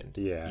hand.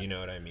 Yeah. You know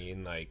what I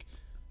mean? Like,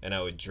 and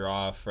I would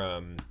draw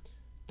from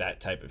that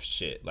type of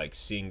shit, like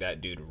seeing that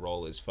dude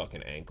roll his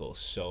fucking ankle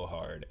so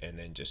hard and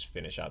then just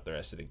finish out the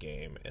rest of the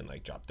game and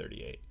like drop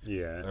 38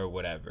 or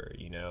whatever,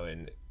 you know.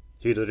 And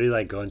he'd literally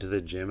like go into the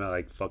gym at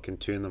like fucking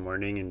 2 a.m.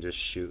 and just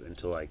shoot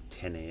until like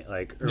 10 a.m.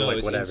 like, or no, like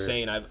it's whatever.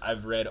 insane.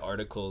 I've read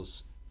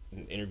articles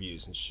and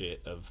interviews and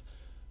shit of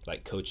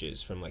like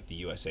coaches from like the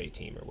USA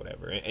team or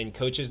whatever, and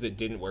coaches that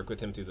didn't work with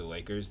him through the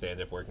Lakers, they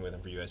end up working with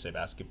him for USA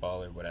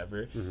Basketball or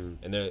whatever.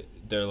 And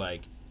they're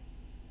like,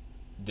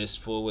 this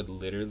fool would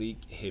literally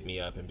hit me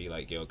up and be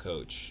like, yo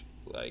coach,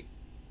 like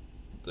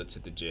let's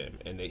hit the gym,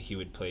 and that he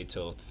would play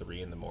till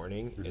 3 a.m.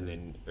 and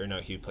then, or no,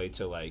 he would play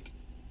till like,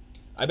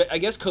 I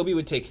guess Kobe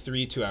would take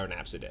 3 2-hour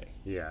naps a day.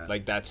 Yeah,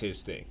 like that's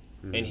his thing.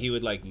 And he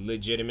would like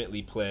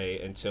legitimately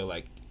play until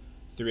like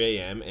 3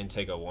 a.m. and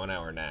take a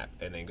 1-hour nap,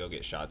 and then go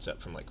get shots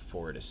up from like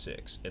 4 to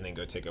 6, and then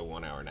go take a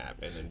 1-hour nap,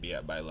 and then be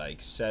up by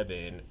like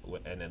 7,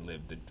 and then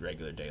live the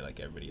regular day like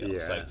everybody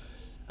else. Like,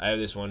 I have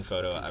this one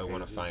photo, I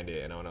want to find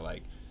it, and I want to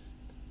like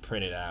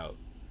print it out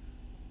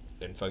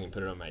and fucking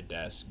put it on my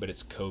desk, but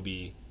it's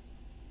Kobe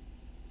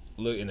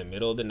look in the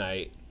middle of the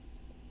night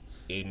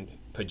in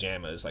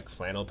pajamas, like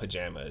flannel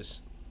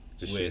pajamas,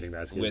 just shooting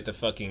baskets, with a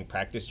fucking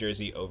practice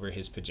jersey over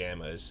his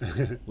pajamas,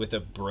 with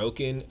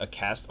a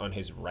cast on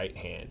his right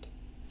hand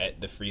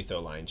at the free throw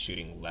line,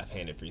 shooting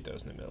left-handed free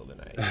throws in the middle of the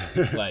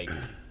night. Like,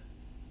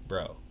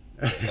 bro,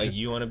 like,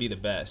 you want to be the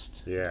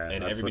best,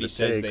 and everybody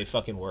says takes. They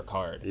fucking work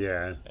hard,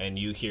 and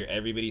you hear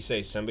everybody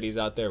say somebody's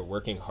out there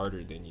working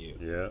harder than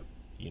you,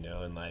 you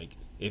know. And like,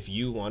 if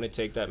you want to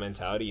take that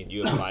mentality and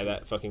you apply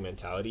that fucking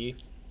mentality,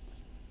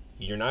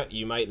 you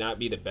might not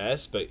be the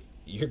best, but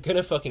you're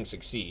gonna fucking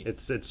succeed.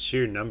 It's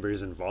sheer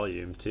numbers and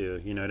volume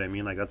too, you know what I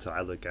mean? Like, that's how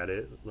I look at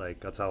it.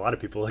 Like, that's how a lot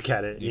of people look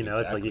at it. Dude, you know,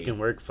 exactly. It's like you can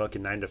work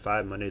fucking 9 to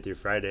 5 Monday through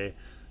Friday,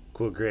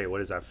 cool, great, what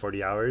is that,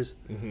 40 hours?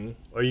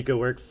 Or you could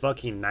work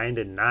fucking 9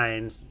 to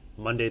 9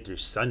 Monday through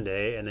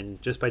Sunday, and then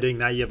just by doing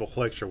that you have a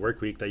whole extra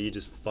work week that you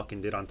just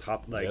fucking did on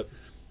top. Like,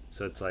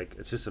 so it's like,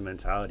 it's just a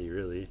mentality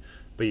really.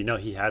 But you know,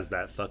 he has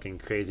that fucking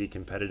crazy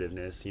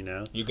competitiveness, you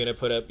know. You're gonna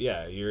put up,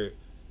 you're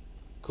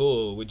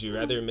cool. Would you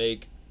rather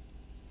make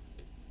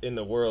in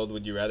the world,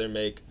 would you rather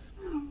make,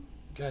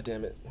 god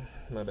damn it,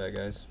 my bad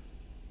guys,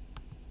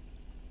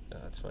 no,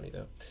 that's funny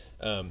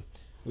though,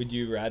 would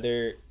you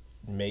rather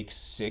make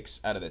 6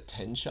 out of the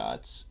 10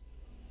 shots,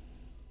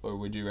 or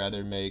would you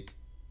rather make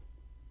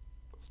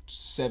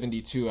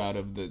 72 out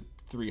of the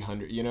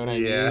 300, you know what I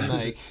mean?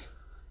 Like,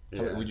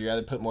 would you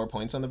rather put more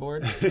points on the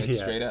board? Like,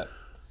 straight up,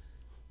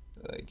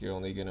 like, you're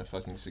only gonna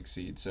fucking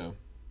succeed. So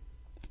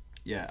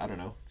yeah, I don't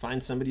know.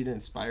 Find somebody to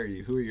inspire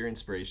you. Who are your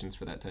inspirations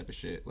for that type of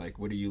shit? Like,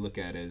 what do you look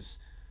at as,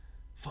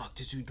 fuck,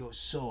 this dude goes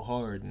so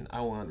hard and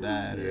I want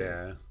that?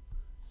 Yeah.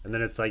 And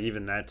then it's like,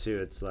 even that too,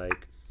 it's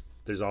like,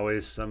 there's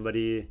always going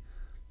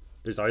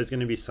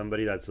to be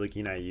somebody that's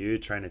looking at you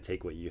trying to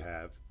take what you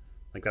have.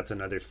 Like, that's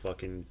another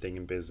fucking thing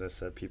in business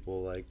that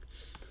people like,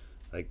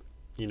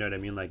 you know what I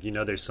mean? Like, you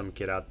know, there's some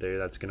kid out there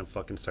that's going to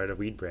fucking start a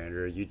weed brand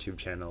or a YouTube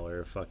channel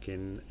or a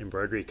fucking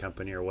embroidery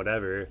company or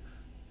whatever.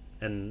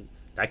 And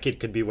that kid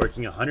could be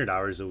working 100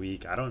 hours a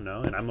week. I don't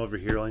know. And I'm over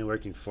here only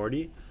working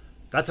 40.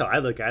 That's how I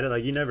look at it.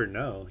 Like, you never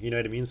know. You know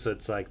what I mean? So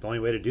it's like, the only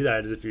way to do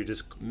that is if you're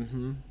just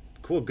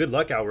cool. Good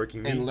luck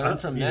outworking me. And learn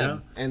from them.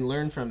 Know? And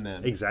learn from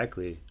them.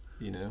 Exactly.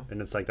 You know?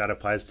 And it's like, that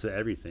applies to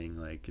everything.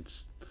 Like,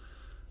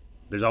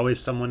 there's always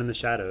someone in the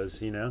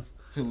shadows, you know?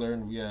 To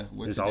learn,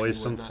 what there's always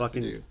some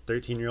fucking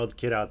 13-year-old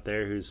kid out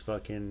there who's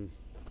fucking,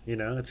 you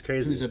know, it's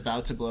crazy. Who's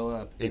about to blow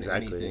up in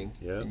anything.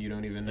 Yep. And you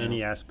don't even know.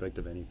 Any aspect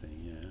of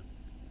anything, yeah.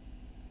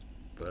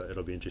 But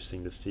it'll be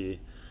interesting to see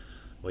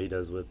what he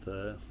does with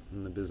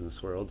in the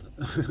business world.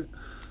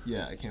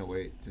 Yeah, I can't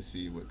wait to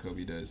see what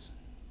Kobe does.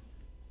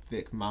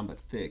 Thick, Mamba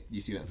thick.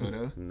 You see that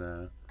photo?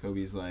 No.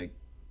 Kobe's like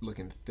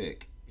looking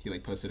thick. He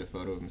like posted a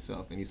photo of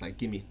himself and he's like,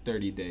 give me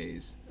 30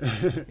 days.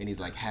 And he's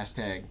like,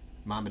 hashtag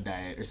Mamba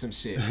diet or some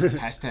shit.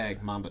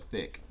 Hashtag Mamba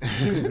thick.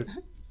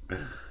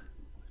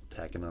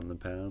 Packing on the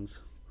pounds.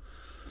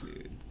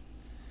 Dude.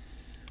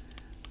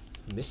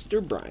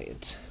 Mr.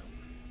 Bryant.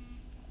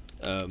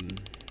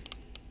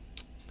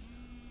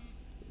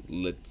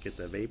 let's get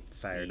the vape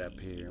fired up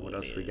here. What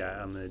else we got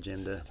on the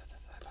agenda?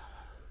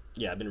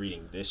 Yeah, I've been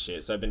reading this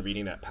shit. So I've been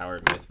reading that Power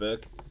of Myth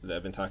book that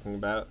I've been talking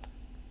about.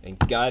 And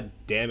god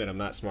damn it, I'm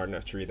not smart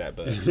enough to read that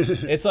book.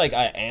 It's like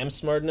I am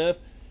smart enough,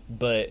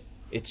 but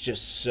it's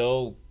just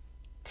so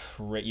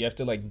you have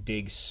to like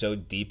dig so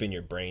deep in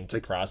your brain to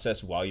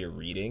process while you're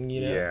reading,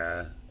 you know?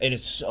 Yeah. And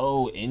it's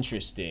so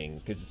interesting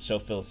because it's so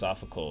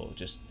philosophical.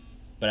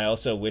 But I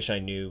also wish I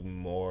knew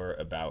more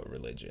about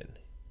religion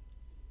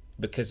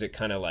because it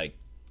kind of like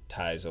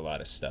ties a lot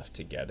of stuff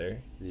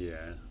together.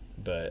 Yeah.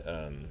 But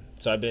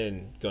so I've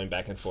been going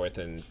back and forth,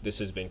 and this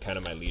has been kind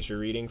of my leisure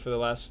reading for the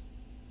last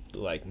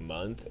like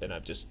month, and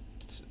I've just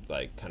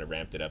like kind of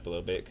ramped it up a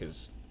little bit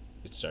because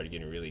it started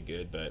getting really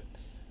good. But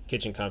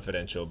Kitchen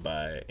Confidential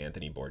by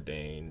Anthony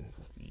Bourdain,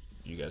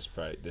 you guys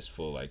probably, this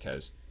fool like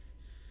has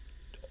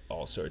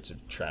all sorts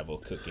of travel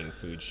cooking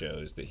food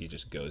shows that he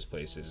just goes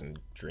places and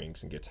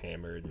drinks and gets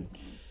hammered, and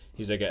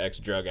he's like an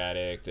ex-drug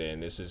addict,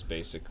 and this is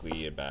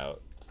basically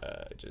about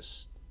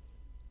just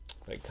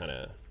like kind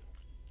of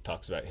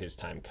talks about his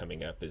time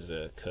coming up as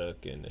a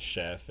cook and a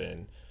chef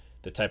and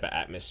the type of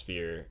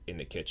atmosphere in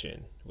the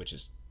kitchen, which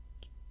is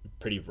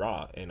pretty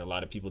raw, and a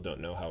lot of people don't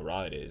know how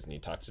raw it is. And he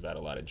talks about a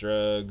lot of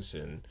drugs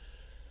and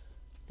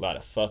a lot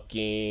of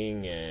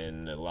fucking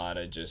and a lot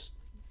of just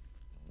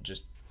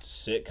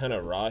sick kind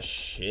of raw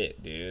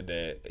shit, dude,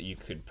 that you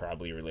could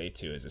probably relate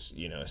to as a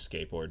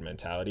skateboard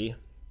mentality.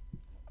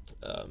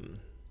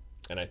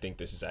 And I think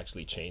this is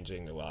actually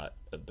changing a lot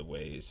of the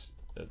ways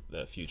of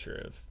the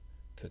future of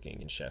cooking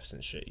and chefs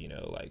and shit,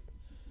 like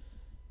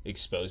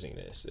exposing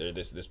this.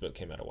 This book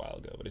came out a while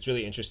ago, but it's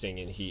really interesting,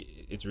 and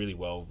it's really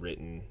well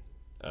written,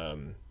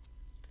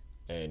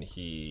 and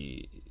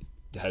he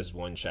has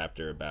one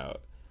chapter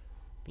about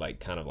like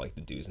kind of like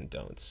the do's and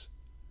don'ts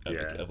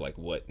of like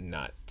what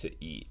not to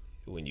eat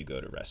when you go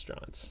to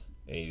restaurants,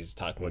 and he's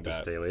talking what about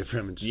to stay away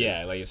from and shit.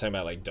 Yeah, like he's talking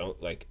about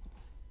like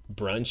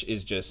brunch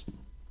is just,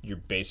 you're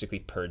basically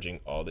purging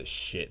all the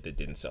shit that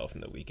didn't sell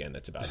from the weekend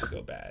that's about to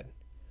go bad.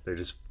 They're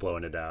just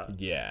blowing it out.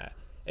 Yeah.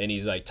 And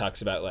he's like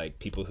talks about like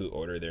people who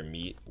order their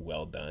meat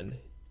well done,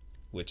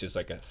 which is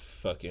like a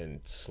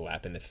fucking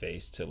slap in the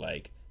face to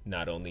like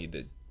not only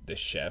the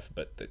chef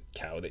but the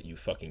cow that you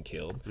fucking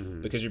killed,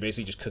 because you're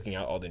basically just cooking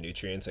out all the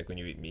nutrients. Like when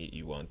you eat meat,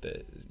 you want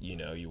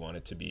you want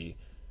it to be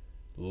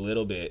a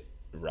little bit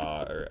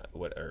raw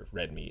or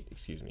red meat,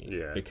 excuse me.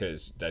 Yeah.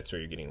 Because that's where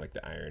you're getting like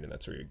the iron, and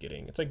that's where you're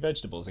getting, it's like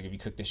vegetables. Like if you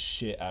cook the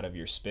shit out of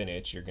your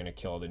spinach, you're gonna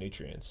kill all the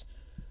nutrients.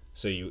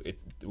 So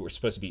we're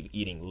supposed to be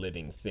eating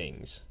living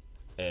things.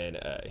 And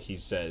he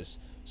says,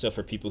 so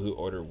for people who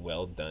order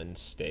well done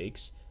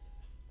steaks,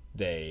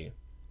 it's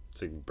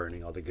like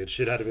burning all the good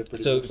shit out of it.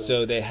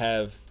 So they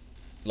have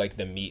like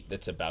the meat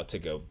that's about to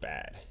go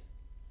bad,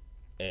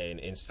 and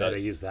instead they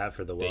use that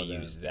for the well done. They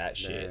use that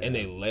shit, yeah. And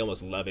they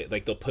almost love it.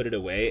 Like they'll put it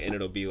away, and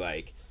it'll be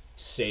like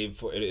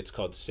it's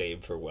called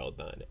save for well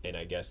done, and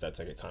I guess that's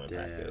like a common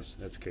practice.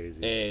 That's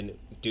crazy. And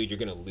dude, you're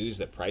gonna lose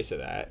the price of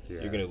that.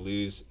 Yeah. You're gonna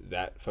lose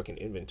that fucking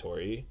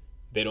inventory.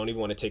 They don't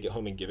even want to take it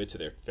home and give it to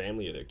their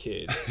family or their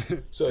kids.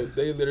 So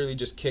they literally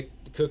just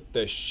cook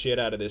the shit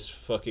out of this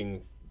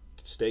fucking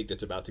steak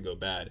that's about to go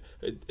bad.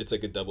 It's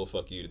like a double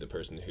fuck you to the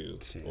person who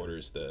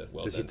orders the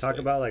well done. Does he talk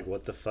about like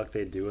what the fuck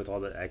they do with all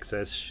the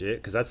excess shit?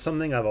 Because that's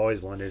something I've always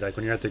wondered. Like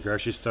when you're at the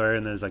grocery store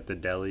and there's like the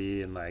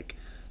deli and like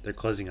they're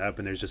closing up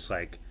and there's just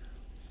like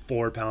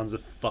 4 pounds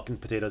of fucking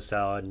potato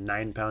salad,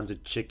 9 pounds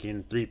of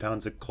chicken, 3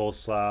 pounds of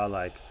coleslaw,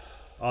 like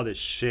all this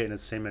shit. And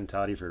it's the same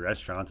mentality for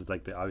restaurants. It's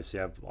like they obviously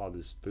have all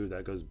this food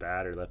that goes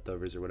bad or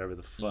leftovers or whatever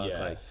the fuck. Yeah.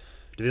 Like,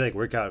 do they like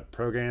work out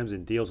programs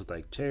and deals with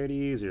like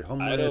charities or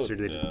homeless, or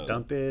do they just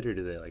dump it, or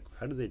do they like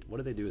what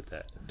do they do with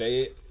that?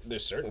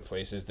 There's certain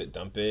places that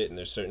dump it, and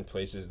there's certain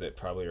places that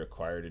probably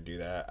require to do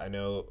that. I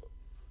know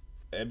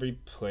every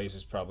place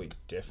is probably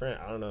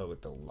different. I don't know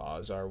what the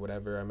laws are,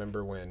 whatever. I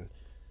remember when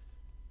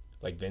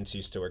like Vince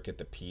used to work at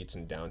the Pete's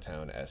in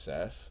downtown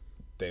SF.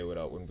 They would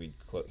when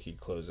he'd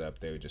close up,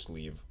 they would just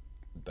leave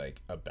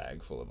like a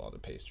bag full of all the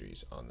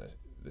pastries on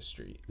the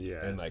street.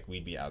 Yeah. And like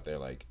we'd be out there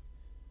like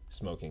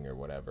smoking or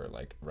whatever,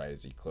 like right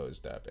as he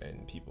closed up,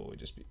 and people would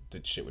just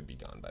the shit would be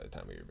gone by the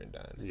time we were been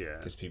done. Yeah.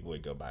 Because people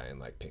would go by and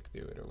like pick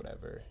through it or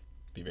whatever,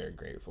 be very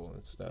grateful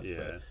and stuff.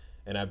 Yeah.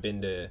 And I've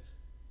been to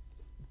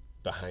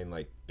behind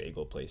like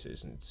bagel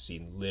places and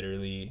seen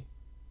literally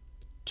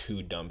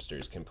 2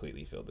 dumpsters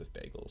completely filled with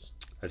bagels.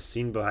 I've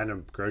seen behind a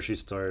grocery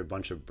store a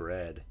bunch of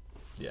bread.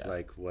 Yeah.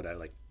 Like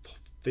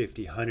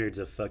 50 hundreds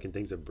of fucking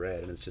things of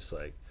bread, and it's just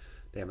like,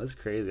 damn, that's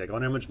crazy. Like I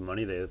wonder how much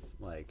money they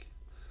like.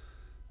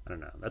 I don't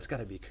know. That's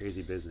got to be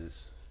crazy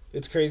business.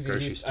 It's crazy.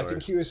 I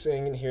think he was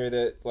saying in here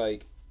that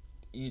like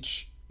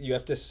you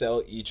have to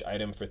sell each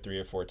item for 3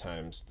 or 4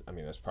 times. I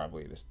mean, that's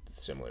probably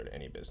similar to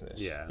any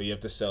business. Yeah. But you have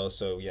to sell.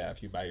 So yeah,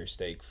 if you buy your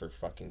steak for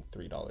fucking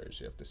 $3,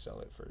 you have to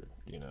sell it for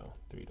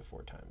 3 to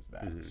 4 times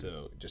that. Mm-hmm.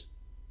 So just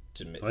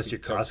unless you're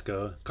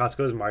Costco.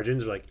 Costco's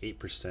margins are like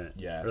 8%.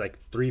 Yeah. Or like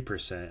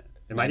 3%.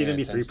 It might even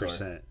be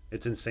 3%.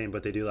 It's insane,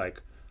 but they do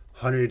like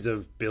hundreds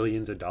of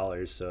billions of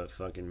dollars, so it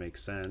fucking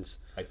makes sense.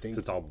 I think 'Cause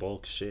it's all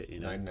bulk shit, you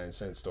know.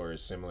 99-cent store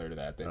is similar to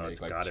that. They Oh, make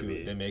it's like gotta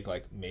be. they make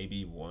like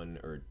maybe 1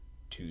 or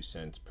 2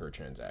 cents per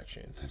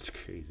transaction. That's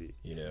crazy.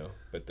 You know,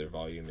 but their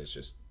volume is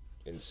just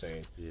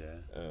insane. Yeah.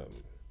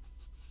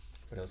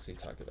 What else did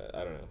he talk about?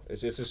 I don't know.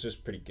 It's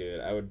just pretty good.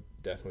 I would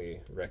definitely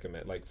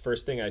recommend. Like,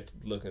 first thing I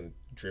look in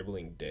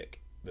Dribbling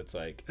Dick. That's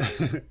like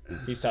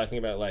he's talking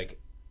about like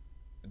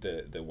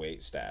the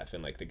wait staff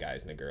and like the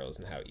guys and the girls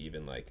and how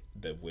even like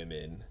the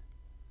women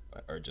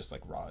are just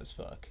like raw as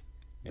fuck.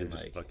 They're And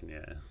just like fucking,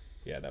 yeah.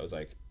 yeah, that was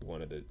like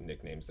one of the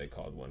nicknames they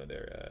called one of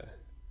their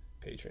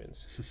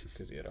patrons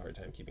because he had a hard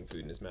time keeping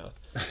food in his mouth.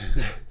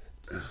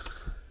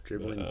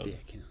 Dribbling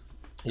dick.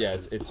 Yeah,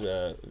 it's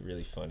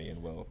really funny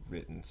and well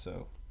written.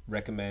 So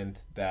recommend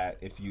that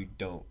if you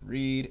don't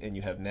read and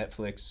you have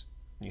Netflix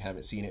and you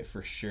haven't seen it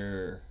for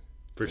sure.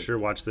 For sure,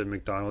 watch the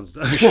McDonald's.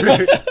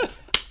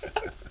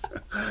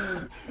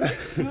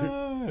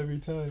 Every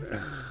time.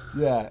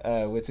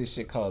 Yeah, what's his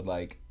shit called?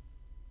 Like,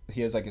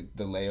 he has like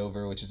The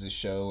Layover, which is a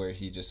show where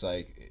he just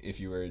like, if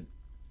you were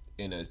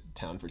in a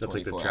town for 24 That's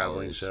like the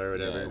traveling hours, show or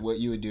whatever. yeah, what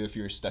you would do if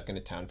you were stuck in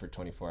a town for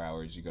 24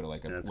 hours, you go to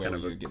like Yeah, it's where kind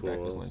of you a would get cool-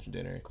 breakfast, lunch, and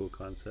dinner. Cool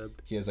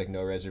concept. He has like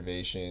no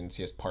reservations.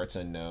 He has parts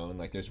unknown.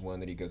 Like there's one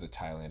that he goes to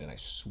Thailand, and I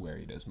swear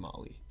he does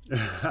Molly.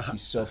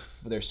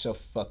 They're so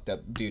fucked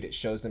up, dude. It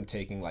shows them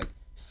taking like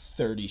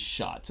 30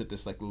 shots at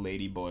this like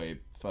ladyboy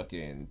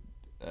fucking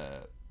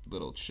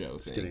little show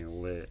It's thing.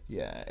 getting lit.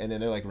 Yeah, and then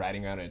they're like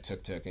riding around in a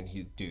tuk-tuk, and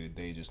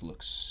they just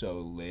look so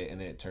lit, and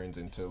then it turns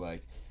into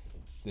like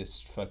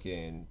this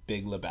fucking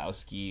Big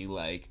Lebowski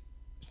like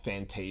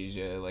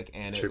Fantasia like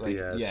and it Trippy like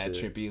ass yeah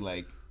shit. trippy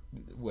like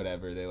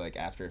whatever they like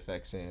After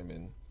Effects him,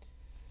 and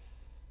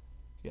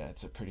yeah,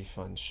 it's a pretty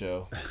fun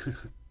show.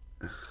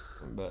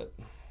 But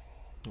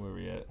where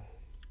we at?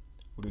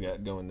 What do we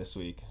got going this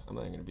week? I'm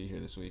not even gonna be here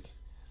this week.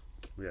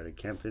 We got a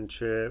camping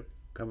trip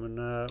coming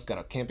up. Got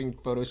a camping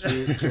photo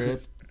shoot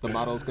trip. The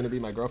model's gonna be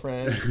my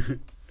girlfriend.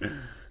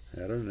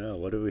 I don't know.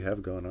 What do we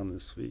have going on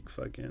this week?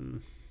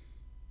 Fucking,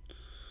 I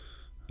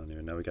don't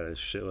even know. We got a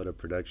shitload of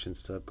production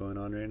stuff going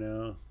on right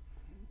now.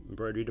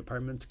 Embroidery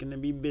department's gonna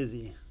be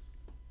busy,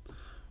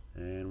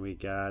 and we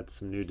got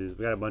we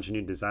got a bunch of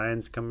new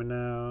designs coming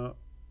out.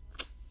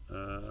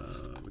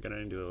 We got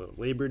to do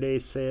a Labor Day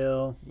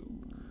sale.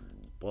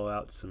 Blow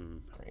out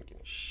some Cranking.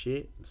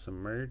 shit, some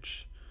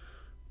merch.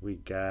 We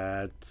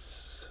got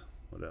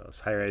what else?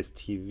 High Rise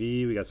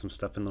TV. We got some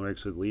stuff in the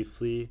works with Leafly.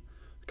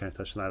 We kind of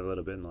touched on that a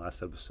little bit in the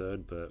last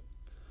episode, but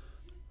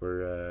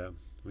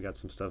we got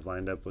some stuff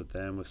lined up with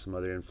them, with some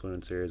other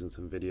influencers and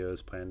some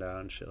videos planned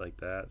out and shit like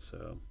that.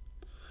 So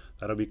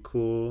that'll be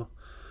cool.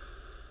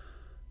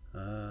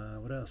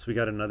 What else? We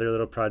got another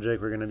little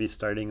project we're gonna be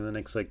starting in the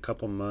next like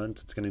couple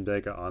months. It's gonna be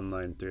like an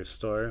online thrift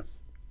store.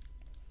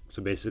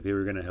 So basically,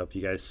 we're gonna help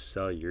you guys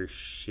sell your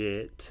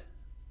shit,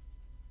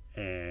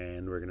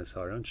 and we're gonna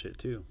sell our own shit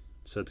too.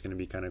 So it's gonna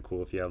be kind of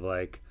cool if you have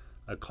like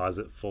a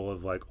closet full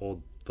of like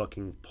old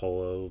fucking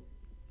polo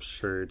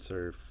shirts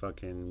or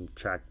fucking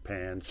track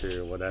pants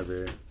or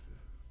whatever.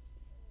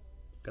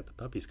 Got the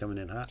puppies coming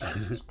in hot.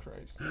 Jesus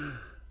Christ.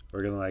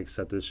 We're gonna like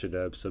set this shit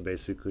up. So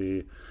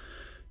basically,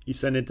 you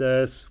send it to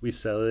us, we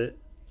sell it,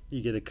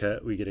 you get a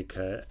cut, we get a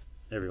cut.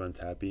 Everyone's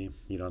happy.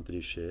 You don't have to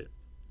do shit.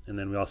 And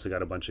then we also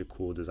got a bunch of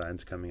cool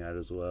designs coming out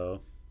as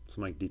well.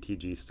 Some like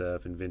DTG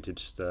stuff and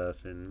vintage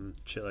stuff and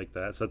shit like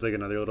that. So that's like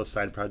another little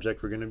side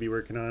project we're going to be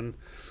working on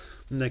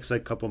the next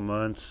like couple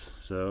months.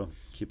 So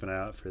keep an eye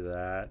out for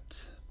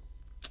that.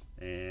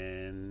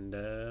 And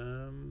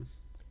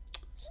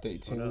Stay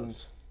what tuned.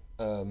 else?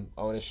 I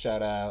want to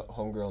shout out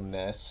homegirl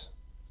Ness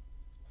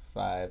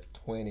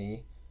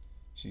 520.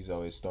 She's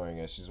always storing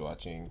us. She's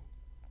watching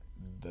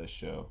the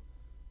show.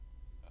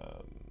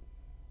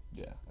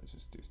 Yeah, I was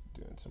just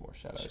doing some more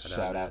shout outs. Shout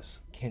out Ness.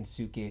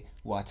 Kensuke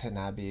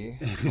Watanabe,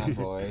 my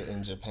boy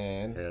in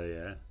Japan. Hell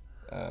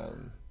yeah.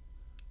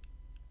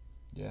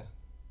 Yeah,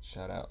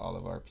 shout out all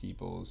of our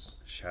peoples.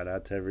 Shout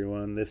out to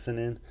everyone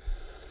listening.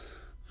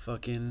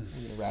 Fucking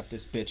I'm gonna wrap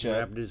this bitch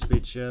wrap up. this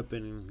bitch up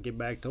and get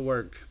back to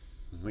work.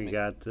 We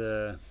got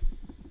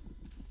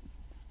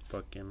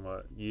fucking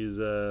what? Use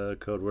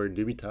code word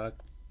DoobieTalk.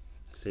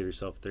 Save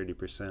yourself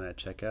 30% at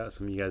checkout.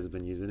 Some of you guys have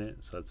been using it,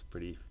 so that's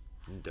pretty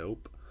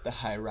dope. The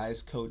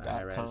highrisecode.com.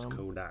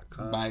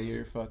 highrisecode.com. Buy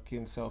your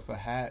fucking self a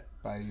hat.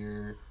 Buy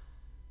your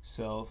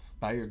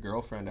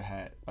girlfriend a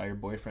hat. Buy your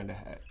boyfriend a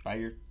hat. Buy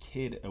your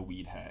kid a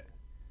weed hat.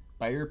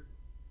 Buy your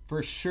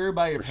parents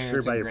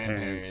and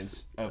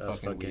grandparents a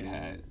fucking weed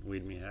hat.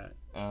 Weed me hat.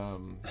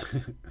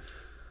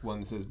 One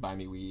that says "Buy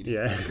me weed."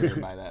 Yeah. I'm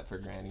gonna buy that for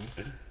Granny.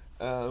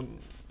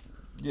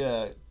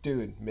 Yeah,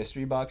 dude,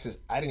 mystery boxes.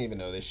 I didn't even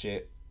know this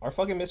shit. Our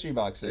fucking mystery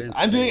boxes. They're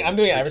I'm doing insane.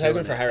 They're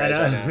advertisement for killing High it.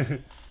 Rise I right know.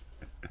 now.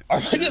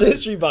 Our fucking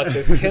mystery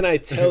boxes. Can I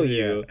tell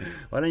you? Yeah.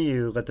 Why don't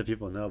you let the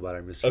people know about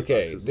our mystery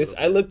Okay, boxes? this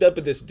I looked up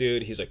at this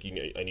dude. He's like,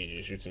 I need you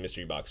to shoot some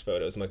mystery box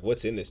photos. I'm like,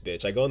 what's in this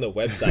bitch? I go on the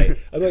website.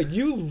 I'm like,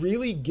 you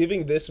really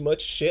giving this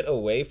much shit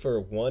away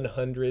for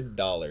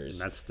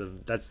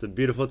 $100? That's the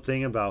beautiful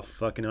thing about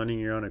fucking owning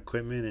your own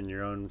equipment and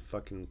your own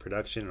fucking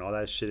production and all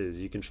that shit is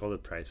you control the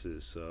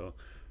prices. So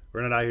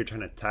we're not out here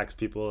trying to tax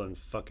people and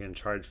fucking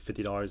charge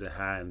 $50 a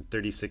hat and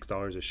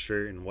 $36 a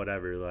shirt and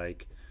whatever.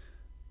 Like,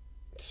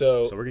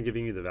 so we're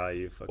giving you the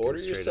value. Fucking order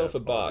straight yourself a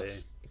up all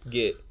box. day.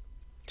 Get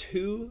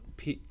 2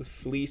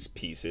 fleece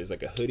pieces,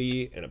 like a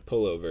hoodie and a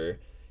pullover.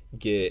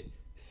 Get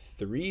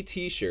 3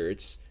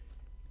 t-shirts.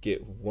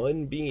 Get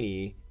 1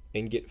 beanie.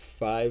 And get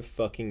 5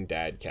 fucking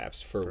dad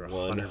caps for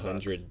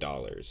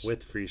 $100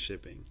 with free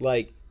shipping.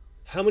 Like,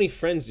 how many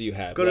friends do you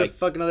have? Go to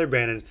fucking other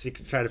brand and see,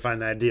 try to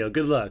find that deal.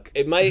 Good luck.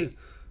 It might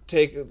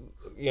take a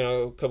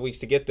couple weeks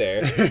to get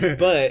there,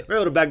 but we're a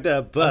little backed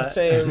up. But I'm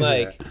saying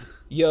like,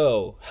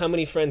 yo, how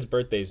many friends'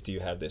 birthdays do you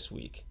have this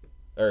week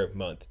or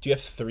month? Do you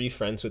have 3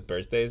 friends with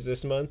birthdays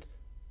this month?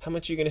 How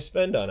much are you gonna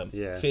spend on them?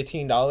 Yeah.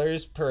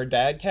 $15 per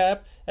dad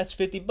cap. That's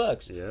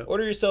 $50. Yeah.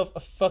 Order yourself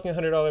a fucking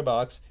 $100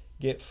 box.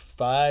 Get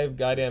 5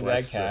 goddamn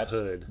Bless dad caps. the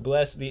hood.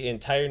 Bless the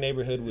entire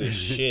neighborhood with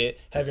shit.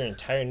 Have your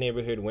entire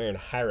neighborhood wearing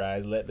high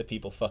rise. Let the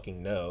people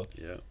fucking know.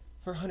 Yeah.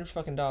 For $100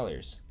 fucking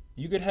dollars,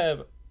 you could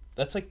have.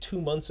 That's like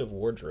 2 months of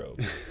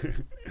wardrobe.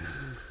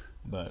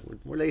 But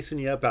we're lacing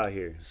you up out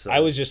here. So I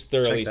was just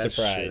thoroughly check that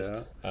surprised.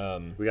 shit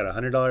out. We got a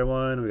 $100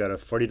 one, we got a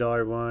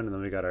 $40 one, and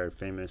then we got our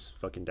famous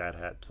fucking dad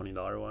hat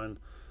 $20 one.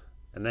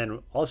 And then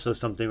also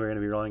something we're gonna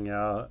be rolling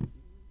out.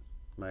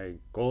 My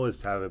goal is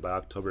to have it by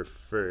October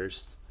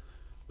 1st,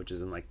 which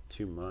is in like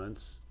 2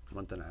 months, a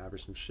month and a half or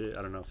some shit.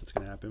 I don't know if it's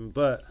gonna happen,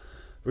 but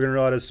we're gonna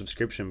roll out a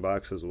subscription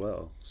box as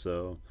well.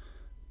 So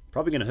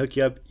probably gonna hook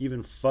you up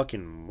even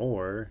fucking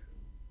more,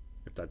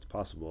 if that's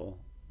possible.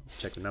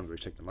 Check the numbers,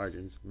 check the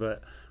margins,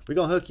 but we're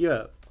gonna hook you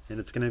up, and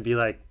it's gonna be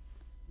like,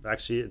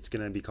 actually, it's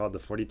gonna be called the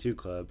 42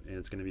 Club, and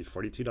it's gonna be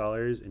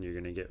 $42, and you're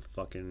gonna get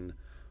fucking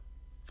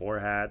 4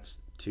 hats,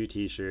 2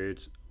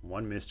 t-shirts,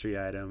 1 mystery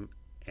item,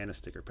 and a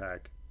sticker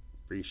pack,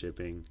 free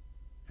shipping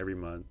every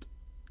month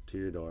to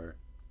your door.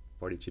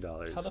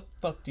 $42. How the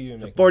fuck do you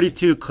make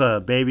 42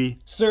 Club, baby.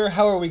 Sir,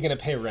 how are we gonna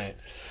pay rent?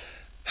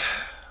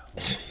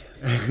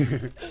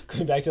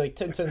 Going back to like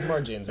 10 cents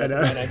margins, right? The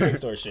 99-cent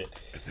store shit.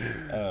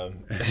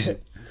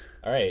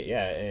 All right,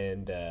 yeah,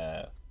 and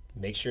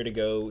make sure to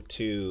go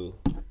to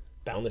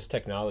Boundless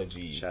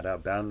Technology. Shout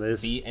out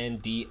Boundless.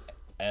 BNDLS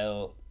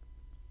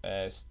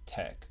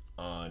Tech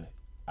on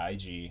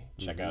IG.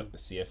 Check out the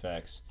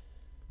CFX.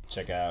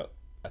 Check out,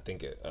 I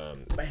think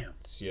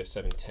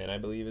CF710, I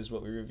believe, is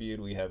what we reviewed.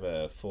 We have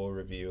a full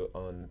review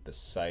on the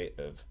site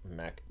of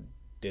Mac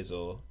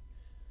Dizzle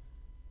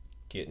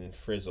getting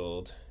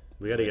frizzled.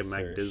 We got to get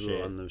Mac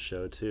Dizzle on the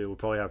show too. We'll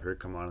probably have her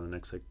come on in the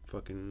next like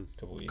fucking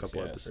couple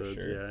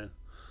episodes. Sure. Yeah.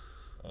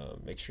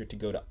 Make sure to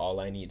go to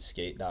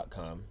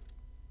allineedskate.com.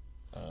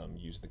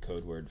 Use the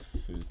code word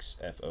FOOKS,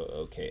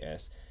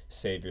 FOOKS.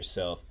 Save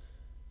yourself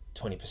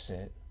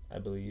 20%, I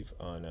believe,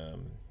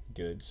 on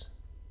goods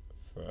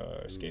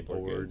for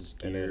skateboard goods.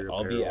 Gear, and then I'll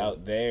apparel. be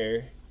out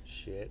there.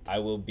 Shit. I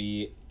will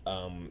be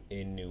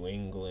in New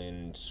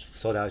England.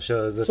 Sold out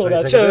shows.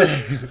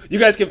 You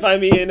guys can find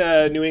me in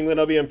New England.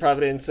 I'll be in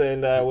Providence,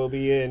 and we'll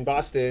be in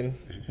Boston,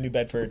 New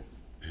Bedford,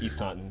 East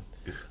Taunton.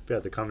 Be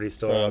at the Comedy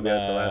Store. I'll be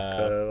at the Laugh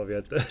Co.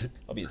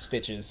 I'll be at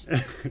Stitches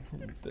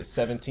the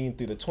 17th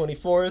through the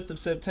 24th of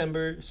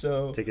September.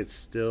 So tickets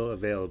still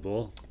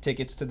available.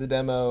 Tickets to the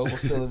demo will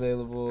still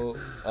available.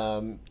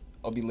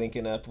 I'll be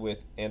linking up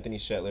with Anthony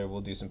Shetler.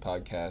 We'll do some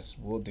podcasts.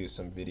 We'll do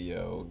some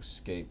video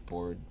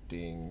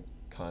skateboarding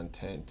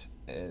content,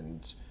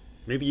 and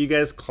maybe you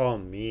guys call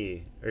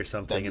me or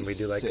something, and we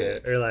do like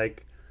sick.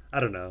 I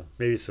don't know,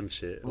 maybe some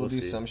shit. We'll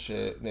do see. some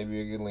shit.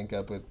 Maybe we can link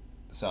up with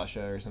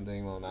Sasha or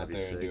something while I'm out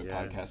there and do a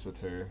podcast with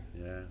her.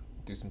 Yeah.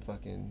 Do some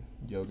fucking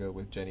yoga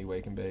with Jenny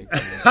Wake and Bake. Do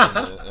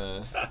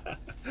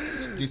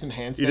some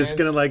handstands. You're just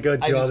gonna like go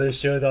do all this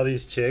shit with all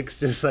these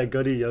chicks, just like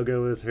go do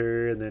yoga with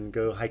her and then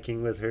go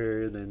hiking with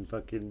her and then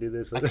fucking do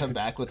this with her. I come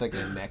back with like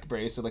a neck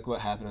brace. So like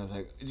what happened? I was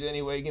like,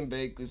 Jenny Wake and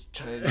Bake was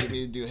trying to get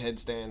me to do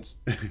headstands.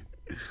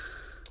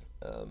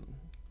 But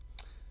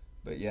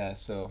yeah,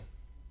 so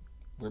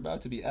we're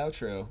about to be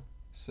outro.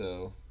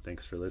 So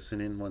thanks for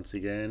listening once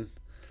again.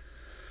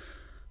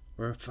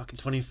 We're fucking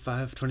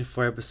 25,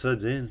 24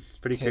 episodes in.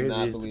 Pretty crazy.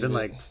 It's been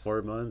like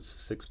 4 months,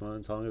 6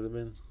 months. How long has it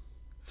been?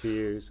 2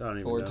 years? I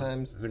don't even know. 4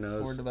 times. Who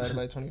knows? 4 divided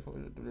by 24.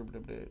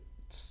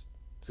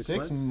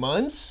 6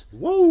 months?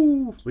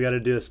 Whoa! We got to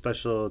do a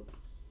special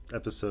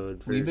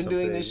episode. We've been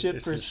doing this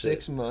shit for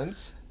 6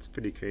 months. It's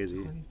pretty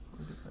crazy.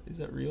 Is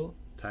that real?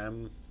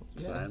 Time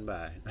flying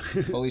by.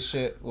 Holy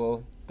shit.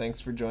 Well, thanks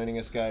for joining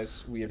us,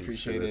 guys. We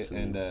appreciate it.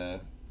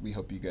 And we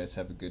hope you guys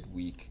have a good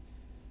week.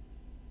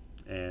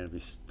 And we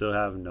still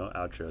have no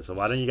outro. So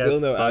why don't you guys... Still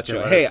no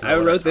outro. Hey, I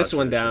wrote this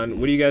one down.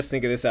 What do you guys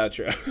think of this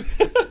outro?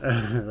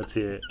 Let's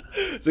hear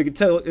it.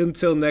 So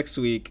until next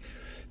week,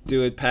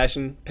 do it.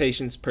 Passion,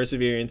 patience,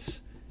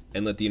 perseverance,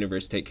 and let the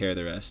universe take care of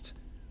the rest.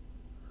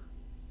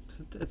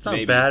 It's not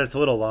Maybe. bad. It's a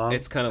little long.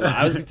 It's kind of.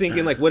 I was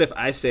thinking, like, what if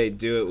I say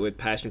do it with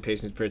passion,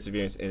 patience,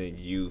 perseverance, and then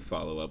you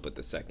follow up with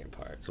the second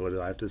part? So what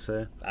do I have to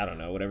say? I don't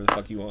know, whatever the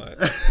fuck you want.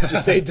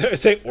 Just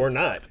say or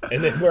not,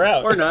 and then we're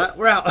out. Or not.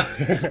 We're out.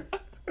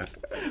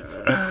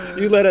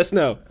 You let us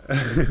know.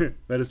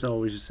 Let us know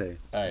what we should say.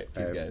 All right,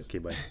 peace, All right, guys. Okay,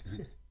 bye.